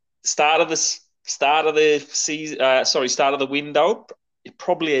start of the window,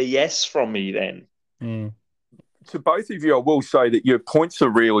 probably a yes from me then. To both of you, I will say that your points are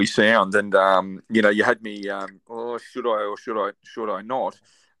really sound, and you had me. Should I or should I not?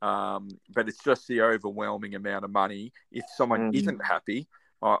 But it's just the overwhelming amount of money. If someone isn't happy,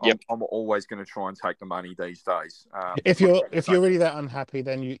 I'm always going to try and take the money these days. If you're really that unhappy,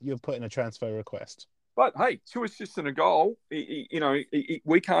 then you're putting a transfer request. But hey, 2 assists and a goal. We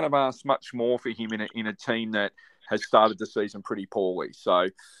can't have asked much more for him in a team that has started the season pretty poorly. So,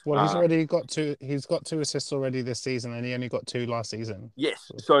 well, he's already got two. He's got 2 assists already this season, and he only got 2 last season. Yes.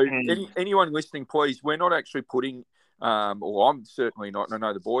 So, anyone listening, please, we're not actually putting, or I'm certainly not. And I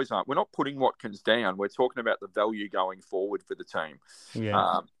know the boys aren't. We're not putting Watkins down. We're talking about the value going forward for the team.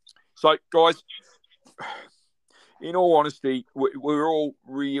 Yeah. So, guys, in all honesty, we're all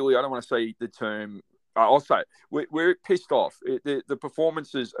really. I don't want to say the term. I'll say it. We're pissed off. The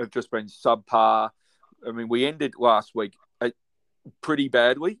performances have just been subpar. I mean, we ended last week pretty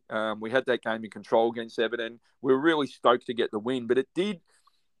badly. We had that game in control against Everton. We were really stoked to get the win, but it did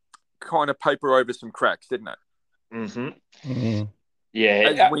kind of paper over some cracks, didn't it? Mm-hmm.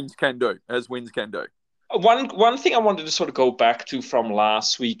 Yeah. As wins can do. One thing I wanted to sort of go back to from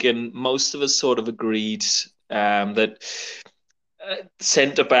last week, and most of us sort of agreed that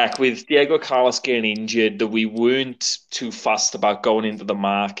centre back with Diego Carlos getting injured, that we weren't too fussed about going into the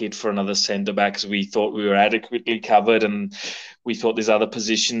market for another centre back because we thought we were adequately covered, and we thought there's other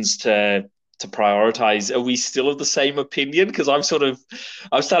positions to prioritise. Are we still of the same opinion? Because I've started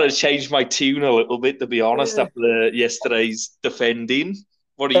to change my tune a little bit, to be honest, after yesterday's defending.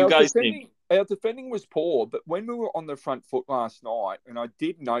 What do you guys think? Our defending was poor, but when we were on the front foot last night, and I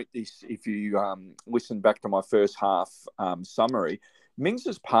did note this if you listen back to my first half summary,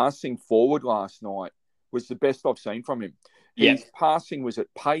 Mings' passing forward last night was the best I've seen from him. His passing was at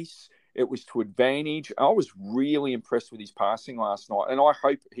pace. It was to advantage. I was really impressed with his passing last night, and I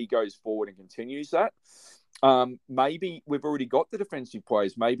hope he goes forward and continues that. Maybe we've already got the defensive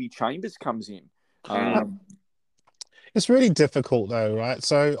players. Maybe Chambers comes in. It's really difficult though, right?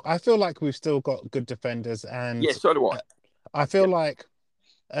 So I feel like we've still got good defenders, and so do I. I feel like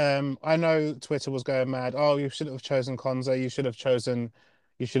I know Twitter was going mad. Oh, you should have chosen Konsa. You should have chosen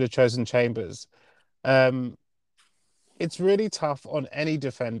Chambers. It's really tough on any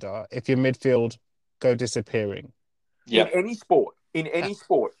defender if your midfield go disappearing. Yeah, in any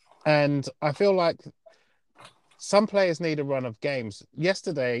sport. And I feel like some players need a run of games.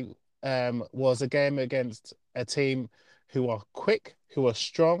 Yesterday was a game against a team who are quick, who are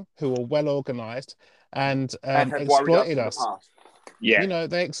strong, who are well organised, and exploited us. Yeah,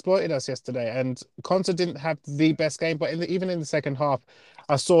 they exploited us yesterday. And Konsa didn't have the best game, but even in the second half,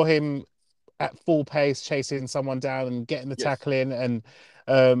 I saw him at full pace chasing someone down and getting the tackle in. And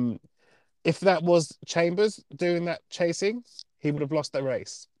if that was Chambers doing that chasing, he would have lost the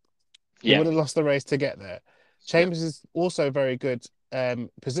race. He would have lost the race to get there. Chambers is also very good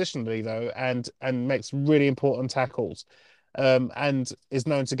positionally though, and makes really important tackles, and is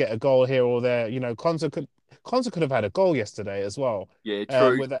known to get a goal here or there. Konsa could have had a goal yesterday as well. Yeah,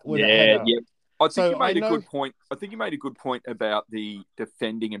 true. With that header. Yeah. I think you made a good point. I think you made a good point about the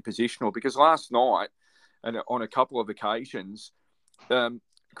defending and positional, because last night and on a couple of occasions,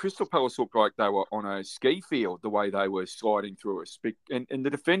 Crystal Palace looked like they were on a ski field the way they were sliding through and the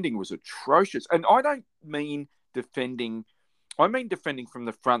defending was atrocious. And I don't mean defending. I mean defending from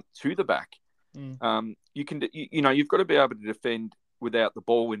the front to the back. You've got to be able to defend without the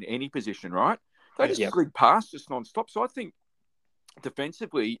ball in any position, right? They just slid past us non-stop. So I think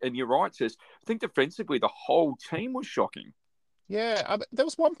defensively, and you're right, Sis, I think defensively the whole team was shocking. Yeah, there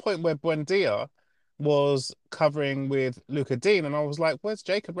was one point where Buendia was covering with Luca Dean, and I was like, "Where's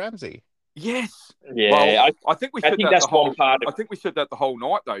Jacob Ramsey?" Yes. Yeah. Well, I think we said that's one part. I think we said that the whole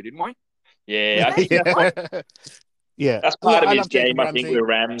night, though, didn't we? Yeah, I think that's part of his game. I think with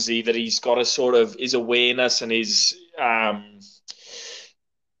Ramsey, that he's got a sort of his awareness and his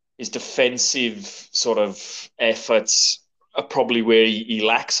defensive sort of efforts are probably where he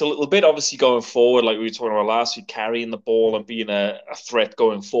lacks a little bit. Obviously, going forward, like we were talking about last week, carrying the ball and being a threat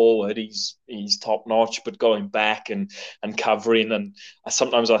going forward, he's top notch. But going back and covering, and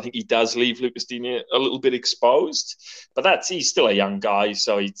sometimes I think he does leave Lucas Digne a little bit exposed. But he's still a young guy,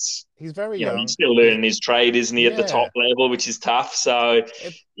 so he's very young. He's still learning his trade, isn't he, at the top level, which is tough. So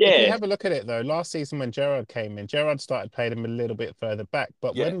if you have a look at it though, last season when Gerrard came in, Gerrard started playing him a little bit further back.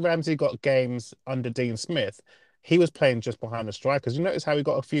 But when Ramsey got games under Dean Smith, he was playing just behind the strikers. You notice how he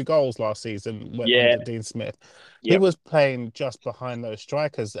got a few goals last season under Dean Smith. He was playing just behind those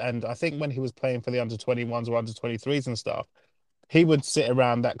strikers. And I think when he was playing for the under-21s or under-23s and stuff, he would sit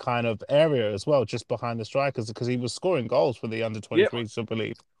around that kind of area as well, just behind the strikers, because he was scoring goals for the under-23s, I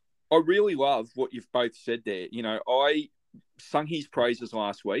believe. I really love what you've both said there. I sung his praises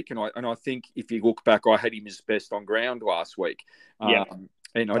last week, and I think if you look back, I had him as best on ground last week. And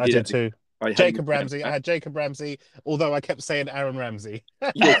I did too. I had Jacob Ramsey, although I kept saying Aaron Ramsey.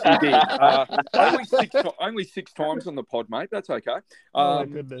 Yes, you did. Only six times on the pod, mate. That's okay. Oh, my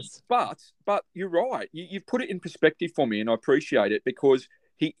goodness. But you're right. You've put it in perspective for me, and I appreciate it because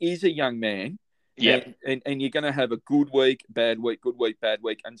he is a young man. Yeah. And you're going to have a good week, bad week, good week, bad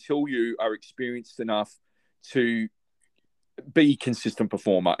week until you are experienced enough to be a consistent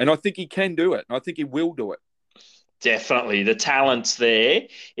performer. And I think he can do it. And I think he will do it. Definitely. The talent's there.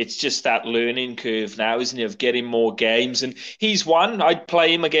 It's just that learning curve now, isn't it, of getting more games. And he's one. I'd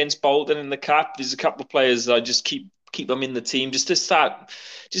play him against Bolton in the Cup. There's a couple of players I just keep them in the team just to start,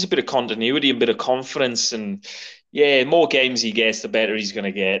 just a bit of continuity, a bit of confidence. And more games he gets, the better he's going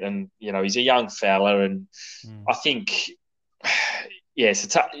to get. And, he's a young fella. And I think,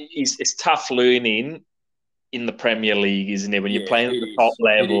 it's tough learning in the Premier League, isn't it? When you're playing at the top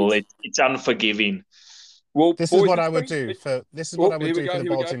level, it's unforgiving. Well, this is what I would do for the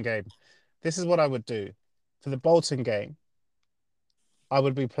Bolton game. This is what I would do for the Bolton game. I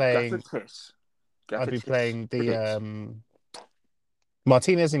would be playing. I'd be playing the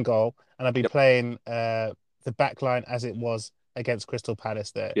Martinez in goal, and I'd be playing the back line as it was against Crystal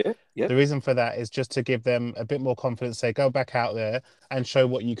Palace there. Yeah. The reason for that is just to give them a bit more confidence. Say, go back out there and show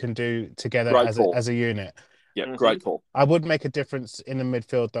what you can do together as a unit. Yeah, great call. I would make a difference in the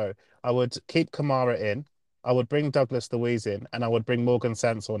midfield though. I would keep Kamara in. I would bring Douglas Luiz in, and I would bring Morgan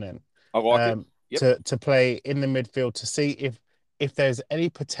Sanson in. I like it. To play in the midfield to see if there's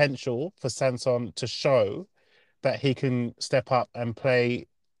any potential for Sanson to show that he can step up and play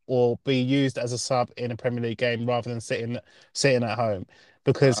or be used as a sub in a Premier League game rather than sitting at home,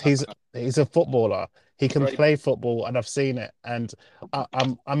 because he's a footballer. He can play football, and I've seen it. And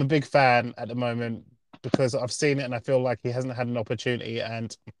I'm a big fan at the moment because I've seen it, and I feel like he hasn't had an opportunity,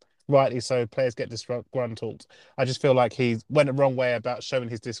 and rightly so, players get disgruntled. I just feel like he went the wrong way about showing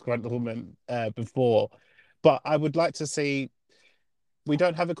his disgruntlement before. But I would like to see, we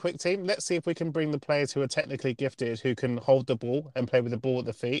don't have a quick team. Let's see if we can bring the players who are technically gifted, who can hold the ball and play with the ball at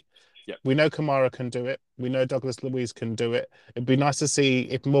the feet. Yep. We know Kamara can do it. We know Douglas Luiz can do it. It'd be nice to see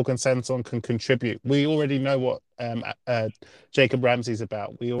if Morgan Sanson can contribute. We already know what Jacob Ramsey's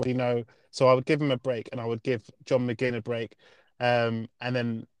about. We already know. So I would give him a break, and I would give John McGinn a break. And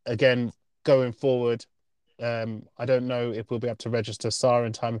then again, going forward, I don't know if we'll be able to register Sarr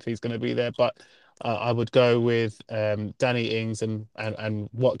in time if he's going to be there, but I would go with Danny Ings and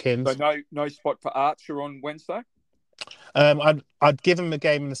Watkins. So no spot for Archer on Wednesday? I'd give him a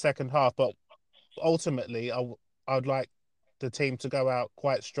game in the second half, but ultimately I'd like the team to go out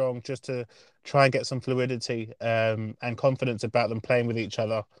quite strong just to try and get some fluidity and confidence about them playing with each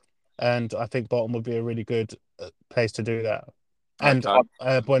other. And I think Bolton would be a really good place to do that. And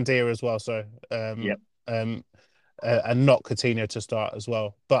Buendia as well. So, and not Coutinho to start as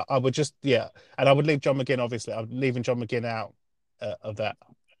well. But I would just, and I would leave John McGinn, obviously. I'm leaving John McGinn out of that.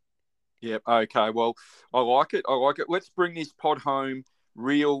 Yeah, okay. Well, I like it. Let's bring this pod home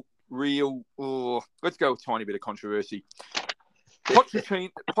real. Let's go with a tiny bit of controversy.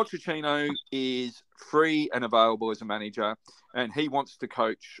 Pochettino is free and available as a manager, and he wants to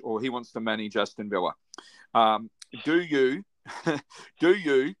coach or he wants to manage Aston Villa. Do you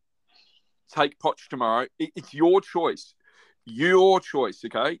take Poch tomorrow? It's your choice. Your choice,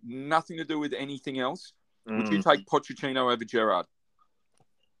 okay? Nothing to do with anything else. Would you take Pochettino over Gerrard?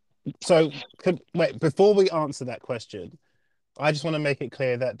 So, before we answer that question, I just want to make it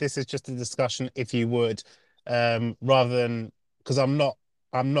clear that this is just a discussion, if you would, rather than, because I'm not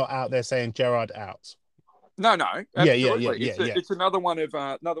out there saying Gerrard out. No, absolutely. Yeah. It's another one of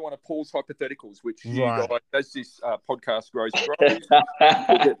Paul's hypotheticals, which you guys, as this podcast grows and grows,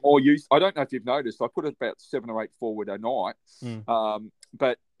 will get more use. I don't know if you've noticed, I put about 7 or 8 forward a night,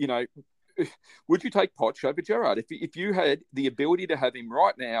 but would you take Poch over Gerrard? If you had the ability to have him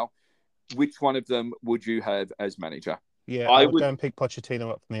right now, which one of them would you have as manager? Yeah, I would go and pick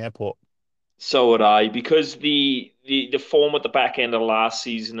Pochettino up from the airport. So would I, because the form at the back end of last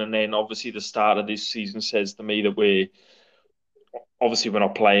season and then obviously the start of this season says to me that we're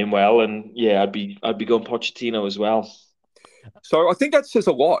not playing well, and yeah, I'd be going Pochettino as well. So I think that says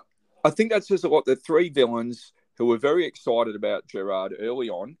a lot. The three villains who were very excited about Gerrard early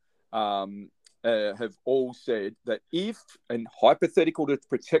on have all said that if, and hypothetical to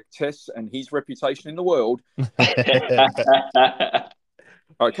protect Tess and his reputation in the world,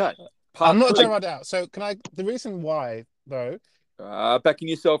 okay. I'm not Gerrard out. So can I? The reason why, though, backing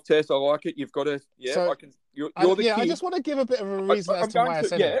yourself, Tess. I like it. You've got to. Yeah, so, I can. You're the kid. I just want to give a bit of a reason as to why I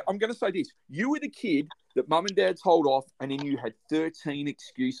said it. I'm going to say this. You were the kid that mum and dad told off, and then you had 13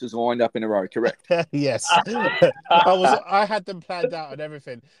 excuses lined up in a row. Correct? Yes. I had them planned out and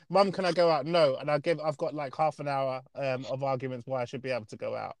everything. Mum, can I go out? No. And I've got like half an hour of arguments why I should be able to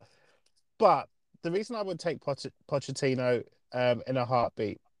go out. But the reason I would take Pochettino in a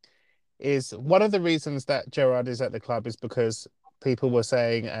heartbeat is one of the reasons that Gerrard is at the club is because people were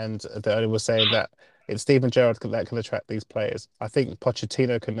saying, and the owner was saying, that it's Steven Gerrard that can attract these players. I think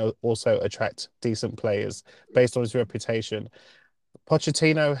Pochettino can also attract decent players based on his reputation.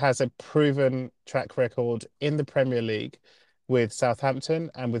 Pochettino has a proven track record in the Premier League with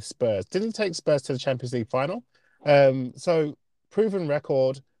Southampton and with Spurs. Didn't take Spurs to the Champions League final. So proven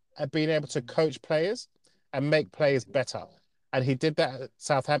record at being able to coach players and make players better. And he did that at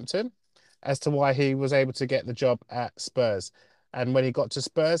Southampton, as to why he was able to get the job at Spurs. And when he got to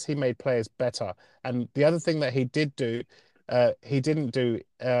Spurs, he made players better. And the other thing that he didn't do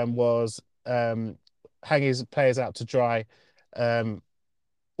was hang his players out to dry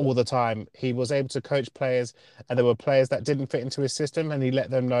all the time. He was able to coach players, and there were players that didn't fit into his system, and he let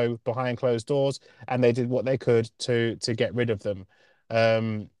them know behind closed doors, and they did what they could to get rid of them,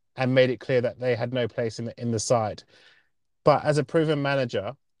 and made it clear that they had no place in the side. But as a proven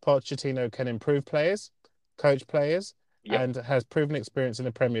manager, Pochettino can improve players, coach players, and has proven experience in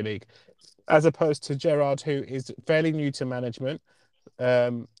the Premier League, as opposed to Gerrard, who is fairly new to management,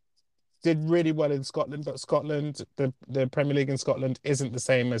 did really well in Scotland, but Scotland, the Premier League in Scotland isn't the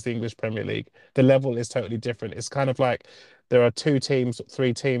same as the English Premier League. The level is totally different. It's kind of like there are 3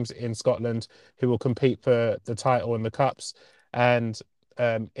 teams in Scotland who will compete for the title and the cups. And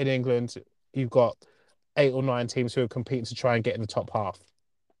in England, you've got 8 or 9 teams who are competing to try and get in the top half.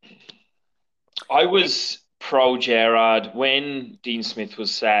 I was pro Gerrard when Dean Smith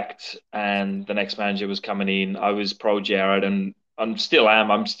was sacked and the next manager was coming in. I was pro Gerrard, and I'm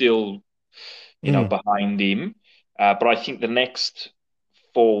still behind him. But I think the next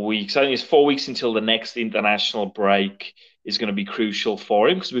 4 weeks, I think it's 4 weeks until the next international break, is going to be crucial for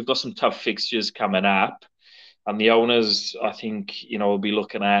him, because we've got some tough fixtures coming up, and the owners, I think, will be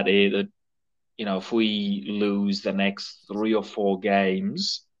looking at it that, if we lose the next 3 or 4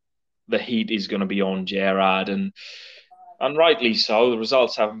 games, the heat is going to be on Gerrard, and rightly so. The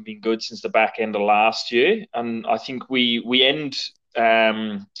results haven't been good since the back end of last year, and I think we end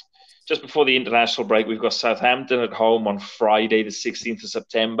just before the international break. We've got Southampton at home on Friday, the 16th of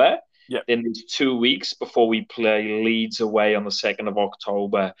September. Yep. Then there's 2 weeks before we play Leeds away on the 2nd of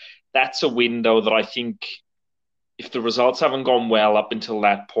October. That's a window that I think, if the results haven't gone well up until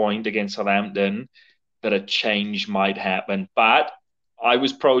that point against Southampton, that a change might happen. But I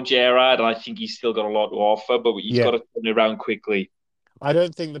was pro Gerrard, and I think he's still got a lot to offer, but he's got to turn it around quickly. I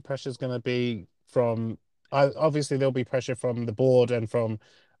don't think the pressure is going to be from... obviously, there'll be pressure from the board and from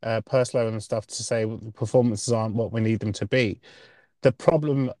Purslow and stuff to say the performances aren't what we need them to be. The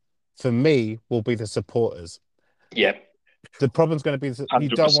problem for me will be the supporters. Yeah. The problem's going to be that 100%. You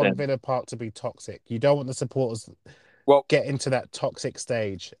don't want Villa Park to be toxic. You don't want the supporters get into that toxic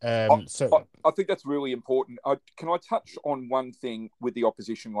stage. I think that's really important. Can I touch on one thing with the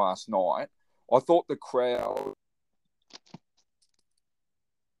opposition last night? I thought the crowd...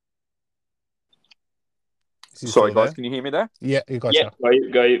 Sorry, guys, can you hear me there? Yeah, you got you.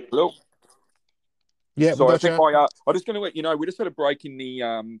 Go. Hello? Yeah, so I think I'm just going to let you know, we just had a break in the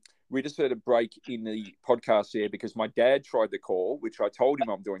podcast there because my dad tried to call, which I told him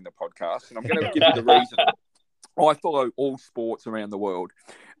I'm doing the podcast, and I'm going to give you the reason. I follow all sports around the world,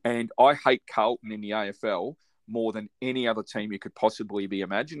 and I hate Carlton in the AFL more than any other team you could possibly be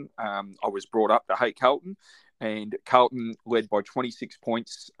imagined. I was brought up to hate Carlton, and Carlton led by 26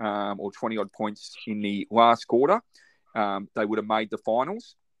 points or 20-odd points in the last quarter. They would have made the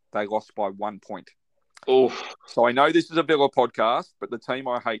finals. They lost by 1 point. Oof. So I know this is a Villa podcast, but the team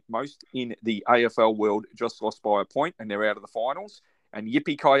I hate most in the AFL world just lost by a point, and they're out of the finals. And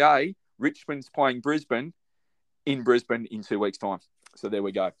yippee-ki-yay, Richmond's playing Brisbane in Brisbane in 2 weeks' time. So there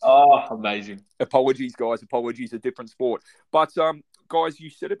we go. Oh, amazing. Apologies, guys. Apologies, a different sport. But, guys, you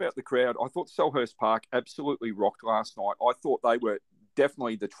said about the crowd. I thought Selhurst Park absolutely rocked last night. I thought they were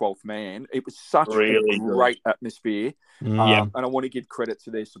definitely the 12th man. It was such a great atmosphere. And I want to give credit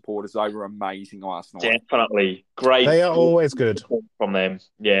to their supporters. They were amazing last night. Definitely. Great. They are always good. From them.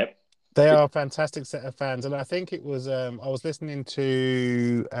 Yeah. They are a fantastic set of fans. And I think it was, I was listening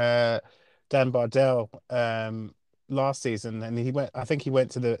to Dan Bardell last season, and I think he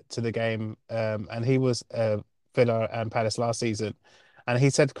went to the game, and he was Villa and Palace last season. And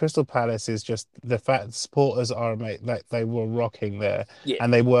he said Crystal Palace is just the fact supporters are like they were rocking there,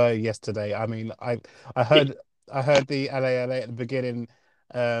 and they were yesterday. I mean, I heard the LA at the beginning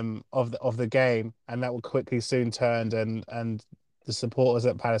of the game, and that quickly soon turned, and the supporters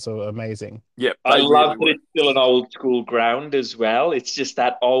at Palace are amazing. Yeah, I love that it's still an old school ground as well. It's just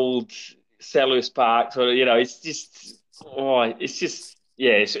that old Selhurst Park, sort of. It's just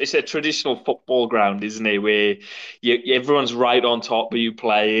it's a traditional football ground, isn't it? Where everyone's right on top of you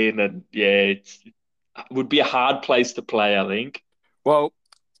playing, and it would be a hard place to play, I think. Well,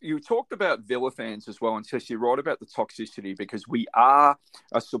 you talked about Villa fans as well, and Tess, you're right about the toxicity, because we are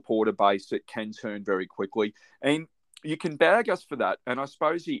a supporter base that can turn very quickly, and you can bag us for that. And I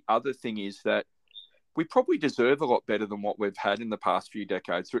suppose the other thing is that we probably deserve a lot better than what we've had in the past few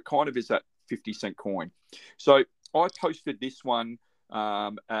decades. So it kind of is that 50-cent coin. So I posted this one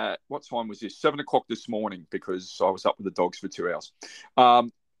at, what time was this? 7 o'clock this morning, because I was up with the dogs for 2 hours.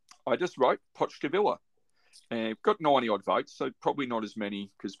 I just wrote Poch to Villa. And got 90 odd votes, so probably not as many,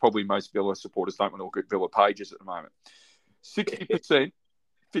 because probably most Villa supporters don't want to look at Villa pages at the moment. 60%.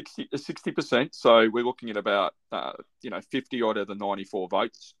 60%. So we're looking at about 50 odd of the 94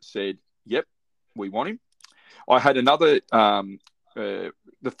 votes said, yep, we want him. I had another the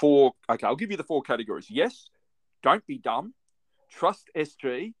four. Okay, I'll give you the 4 categories. Yes, don't be dumb, trust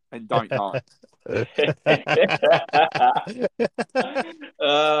SG, and don't know.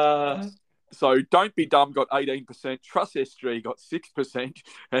 So don't be dumb got 18%, trust SG got 6%,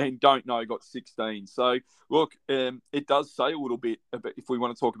 and don't know got 16%. So look, it does say a little bit about, if we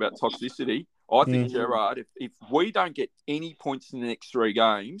want to talk about toxicity, I think Gerrard, if we don't get any points in the next 3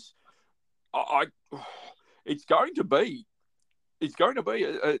 games, it's going to be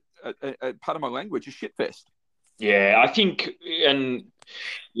a part of my language, a shitfest. Yeah, I think, and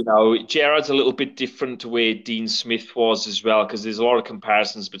Gerrard's a little bit different to where Dean Smith was as well, because there's a lot of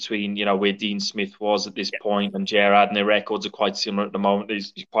comparisons between, where Dean Smith was at this point and Gerrard, and their records are quite similar at the moment.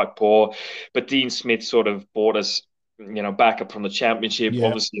 He's quite poor, but Dean Smith sort of brought us, back up from the Championship. Yeah.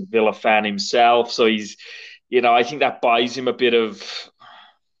 Obviously a Villa fan himself, so he's, I think that buys him a bit of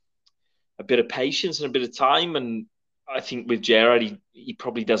patience and a bit of time, and I think with Gerrard, he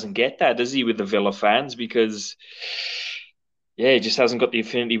probably doesn't get that, does he, with the Villa fans? Because, he just hasn't got the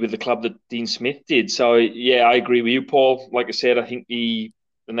affinity with the club that Dean Smith did. So, I agree with you, Paul. Like I said, I think the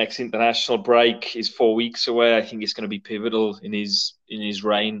next international break is 4 weeks away. I think it's going to be pivotal in his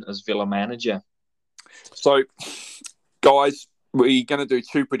reign as Villa manager. So, guys, we're going to do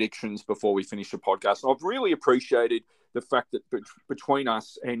 2 predictions before we finish the podcast. And I've really appreciated the fact that between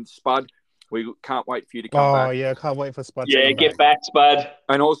us and Spud, we can't wait for you to come back. Oh, yeah, I can't wait for Spud to come get back, Spud.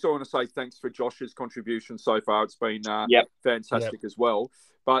 And also want to say thanks for Josh's contribution so far. It's been fantastic as well.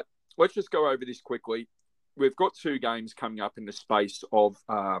 But let's just go over this quickly. We've got 2 games coming up in the space of,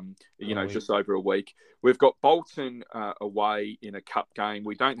 just over a week. We've got Bolton away in a cup game.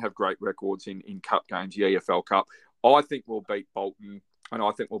 We don't have great records in cup games, the EFL Cup. I think we'll beat Bolton, and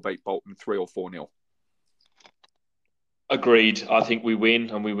I think we'll beat Bolton 3 or 4-0. Agreed. I think we win,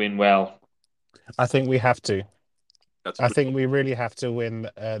 and we win well. I think we have to. I think we really have to win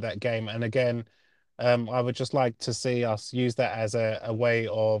that game. And again, I would just like to see us use that as a way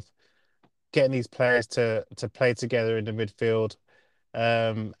of getting these players to play together in the midfield,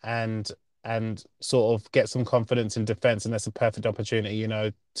 and sort of get some confidence in defence. And that's a perfect opportunity,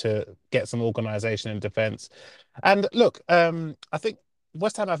 to get some organisation in defence. And look, I think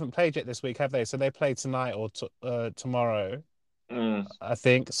West Ham haven't played yet this week, have they? So they play tonight or tomorrow. I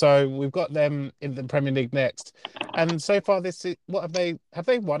think so. We've got them in the Premier League next, and so far what have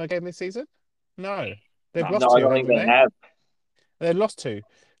they won a game this season? No, they've lost 2. I don't think they have. They've lost 2.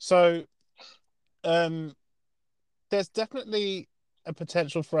 So, there's definitely a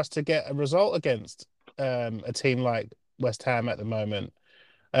potential for us to get a result against a team like West Ham at the moment.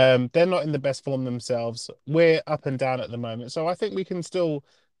 They're not in the best form themselves. We're up and down at the moment, so I think we can still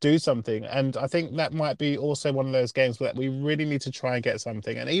do something. And I think that might be also one of those games where we really need to try and get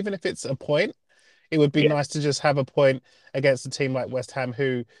something. And even if it's a point, it would be nice to just have a point against a team like West Ham,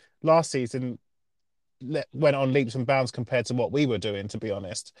 who last season went on leaps and bounds compared to what we were doing, to be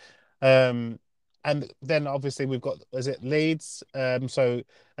honest. And then obviously we've got, is it Leeds? So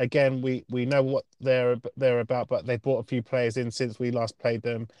again, we know what they're about, but they brought a few players in since we last played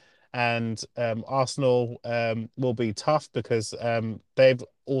them. And Arsenal will be tough because they've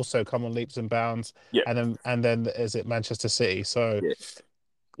also come on leaps and bounds. Yeah. And then is it Manchester City? So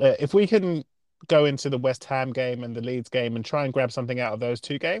Yeah. if we can go into the West Ham game and the Leeds game and try and grab something out of those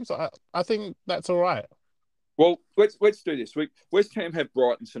two games, I think that's all right. Well, let's do this. West Ham have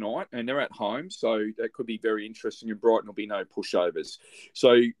Brighton tonight, and they're at home, so that could be very interesting. And Brighton will be no pushovers.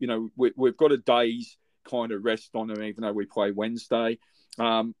 So, we've got a day's kind of rest on them, even though we play Wednesday.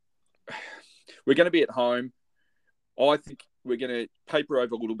 We're going to be at home. I think we're going to paper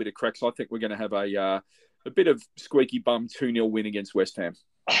over a little bit of cracks. I think we're going to have a bit of squeaky bum 2-0 win against West Ham.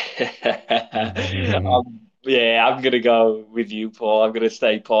 I'm going to go with you, Paul. I'm going to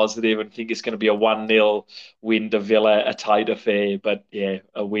stay positive and think it's going to be a 1-0 win to Villa, a tight affair. But yeah,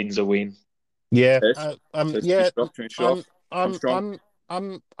 a win's a win. Yeah, I'm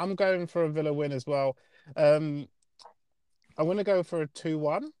going for a Villa win as well. I'm going to go for a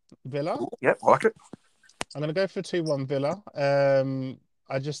 2-1 Villa. Yep, like it. I'm going to go for a 2-1 Villa.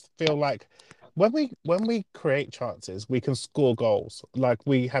 I just feel like when we create chances, we can score goals. Like,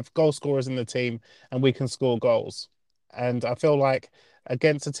 we have goal scorers in the team and we can score goals. And I feel like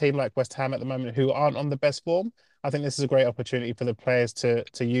against a team like West Ham at the moment, who aren't on the best form, I think this is a great opportunity for the players to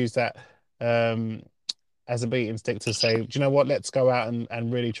use that as a beating stick to say, do you know what? Let's go out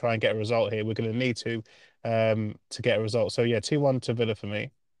and really try and get a result here. We're going to need to get a result. So yeah, 2-1 to Villa for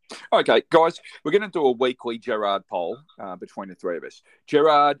me. Okay, guys, we're going to do a weekly Gerrard poll between the three of us.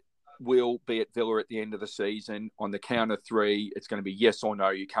 Gerrard will be at Villa at the end of the season. On the count of three, it's going to be yes or no.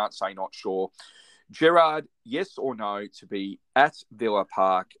 You can't say not sure. Gerrard, yes or no to be at Villa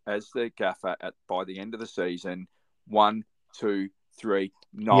Park as the gaffer by the end of the season? 1, 2, 3,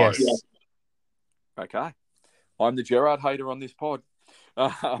 no. Yes. Okay. I'm the Gerrard hater on this pod.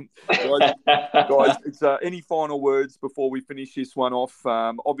 Guys, it's, any final words before we finish this one off?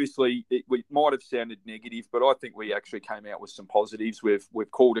 Obviously, we might have sounded negative, but I think we actually came out with some positives.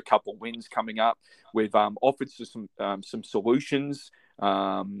 We've called a couple wins coming up. We've offered some solutions,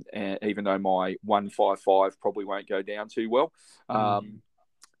 and even though my 155 probably won't go down too well.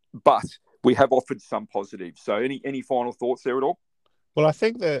 But we have offered some positives. So any final thoughts there at all? Well, I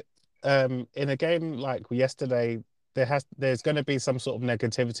think that in a game like yesterday, there's going to be some sort of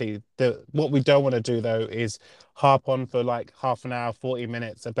negativity. What we don't want to do, though, is harp on for like half an hour, 40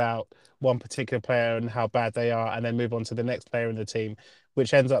 minutes about one particular player and how bad they are, and then move on to the next player in the team,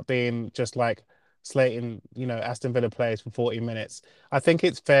 which ends up being just like slating, Aston Villa players for 40 minutes. I think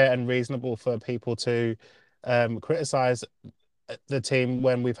it's fair and reasonable for people to criticise the team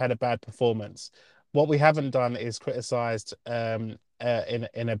when we've had a bad performance. What we haven't done is criticised in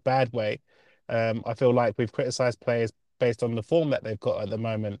a bad way. I feel like we've criticised players based on the form that they've got at the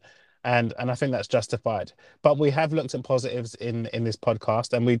moment, and I think that's justified. But we have looked at positives in this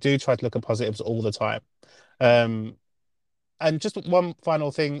podcast, and we do try to look at positives all the time. And just one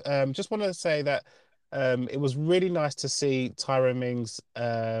final thing, just want to say that it was really nice to see Tyrone Mings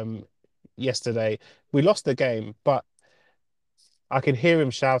yesterday. We lost the game, but I could hear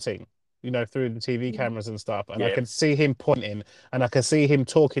him shouting, through the TV cameras and stuff. And I could see him pointing and I could see him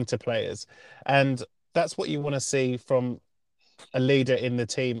talking to players. And that's what you want to see from a leader in the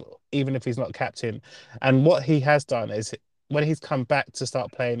team, even if he's not captain. And what he has done is when he's come back to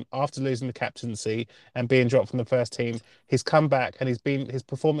start playing after losing the captaincy and being dropped from the first team, he's come back and his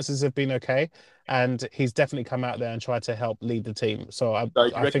performances have been okay. And he's definitely come out there and tried to help lead the team. So I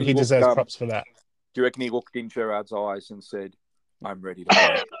think he deserves props for that. Do you reckon he looked in Gerrard's eyes and said, I'm ready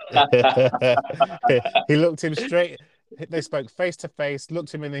to play? He looked him straight. They spoke face to face,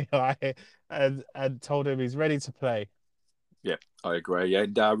 looked him in the eye, and told him he's ready to play. Yeah, I agree.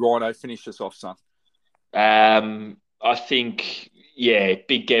 And Rhino, finish us off, son. I think,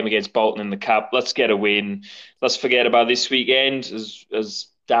 big game against Bolton in the Cup. Let's get a win. Let's forget about this weekend, as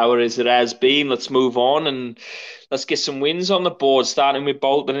dour as it has been. Let's move on and let's get some wins on the board, starting with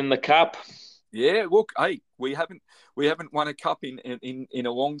Bolton in the Cup. Yeah, look, hey, we haven't won a cup in a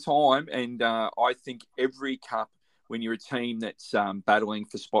long time, and I think every cup, when you're a team that's battling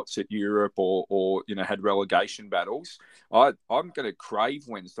for spots at Europe or had relegation battles, I'm going to crave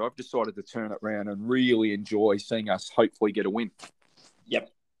Wednesday. I've decided to turn it around and really enjoy seeing us hopefully get a win. Yep.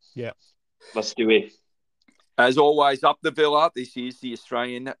 Yeah. Let's do it. As always, Up the Villa. This is the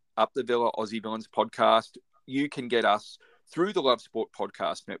Australian Up the Villa Aussie Villains podcast. You can get us through the Love Sport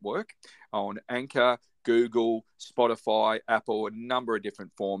Podcast Network on Anchor, Google, Spotify, Apple, a number of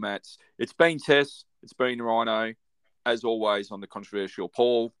different formats. It's been Tess, it's been Rhino, as always on the controversial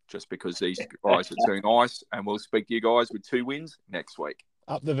Paul, just because these guys are too nice. And we'll speak to you guys with 2 wins next week.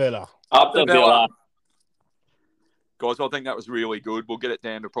 Up the Villa. Up the Villa. Guys, I think that was really good. We'll get it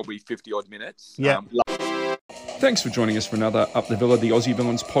down to probably 50-odd minutes. Yeah. Thanks for joining us for another Up the Villa, the Aussie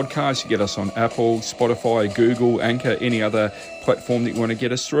Villains podcast. You get us on Apple, Spotify, Google, Anchor, any other platform that you want to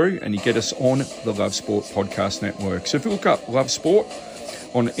get us through. And you get us on the Love Sport Podcast Network. So if you look up Love Sport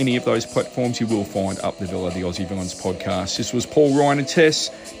on any of those platforms, you will find Up the Villa, the Aussie Villains podcast. This was Paul, Ryan and Tess.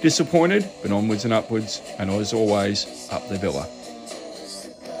 Disappointed, but onwards and upwards. And as always, Up the Villa.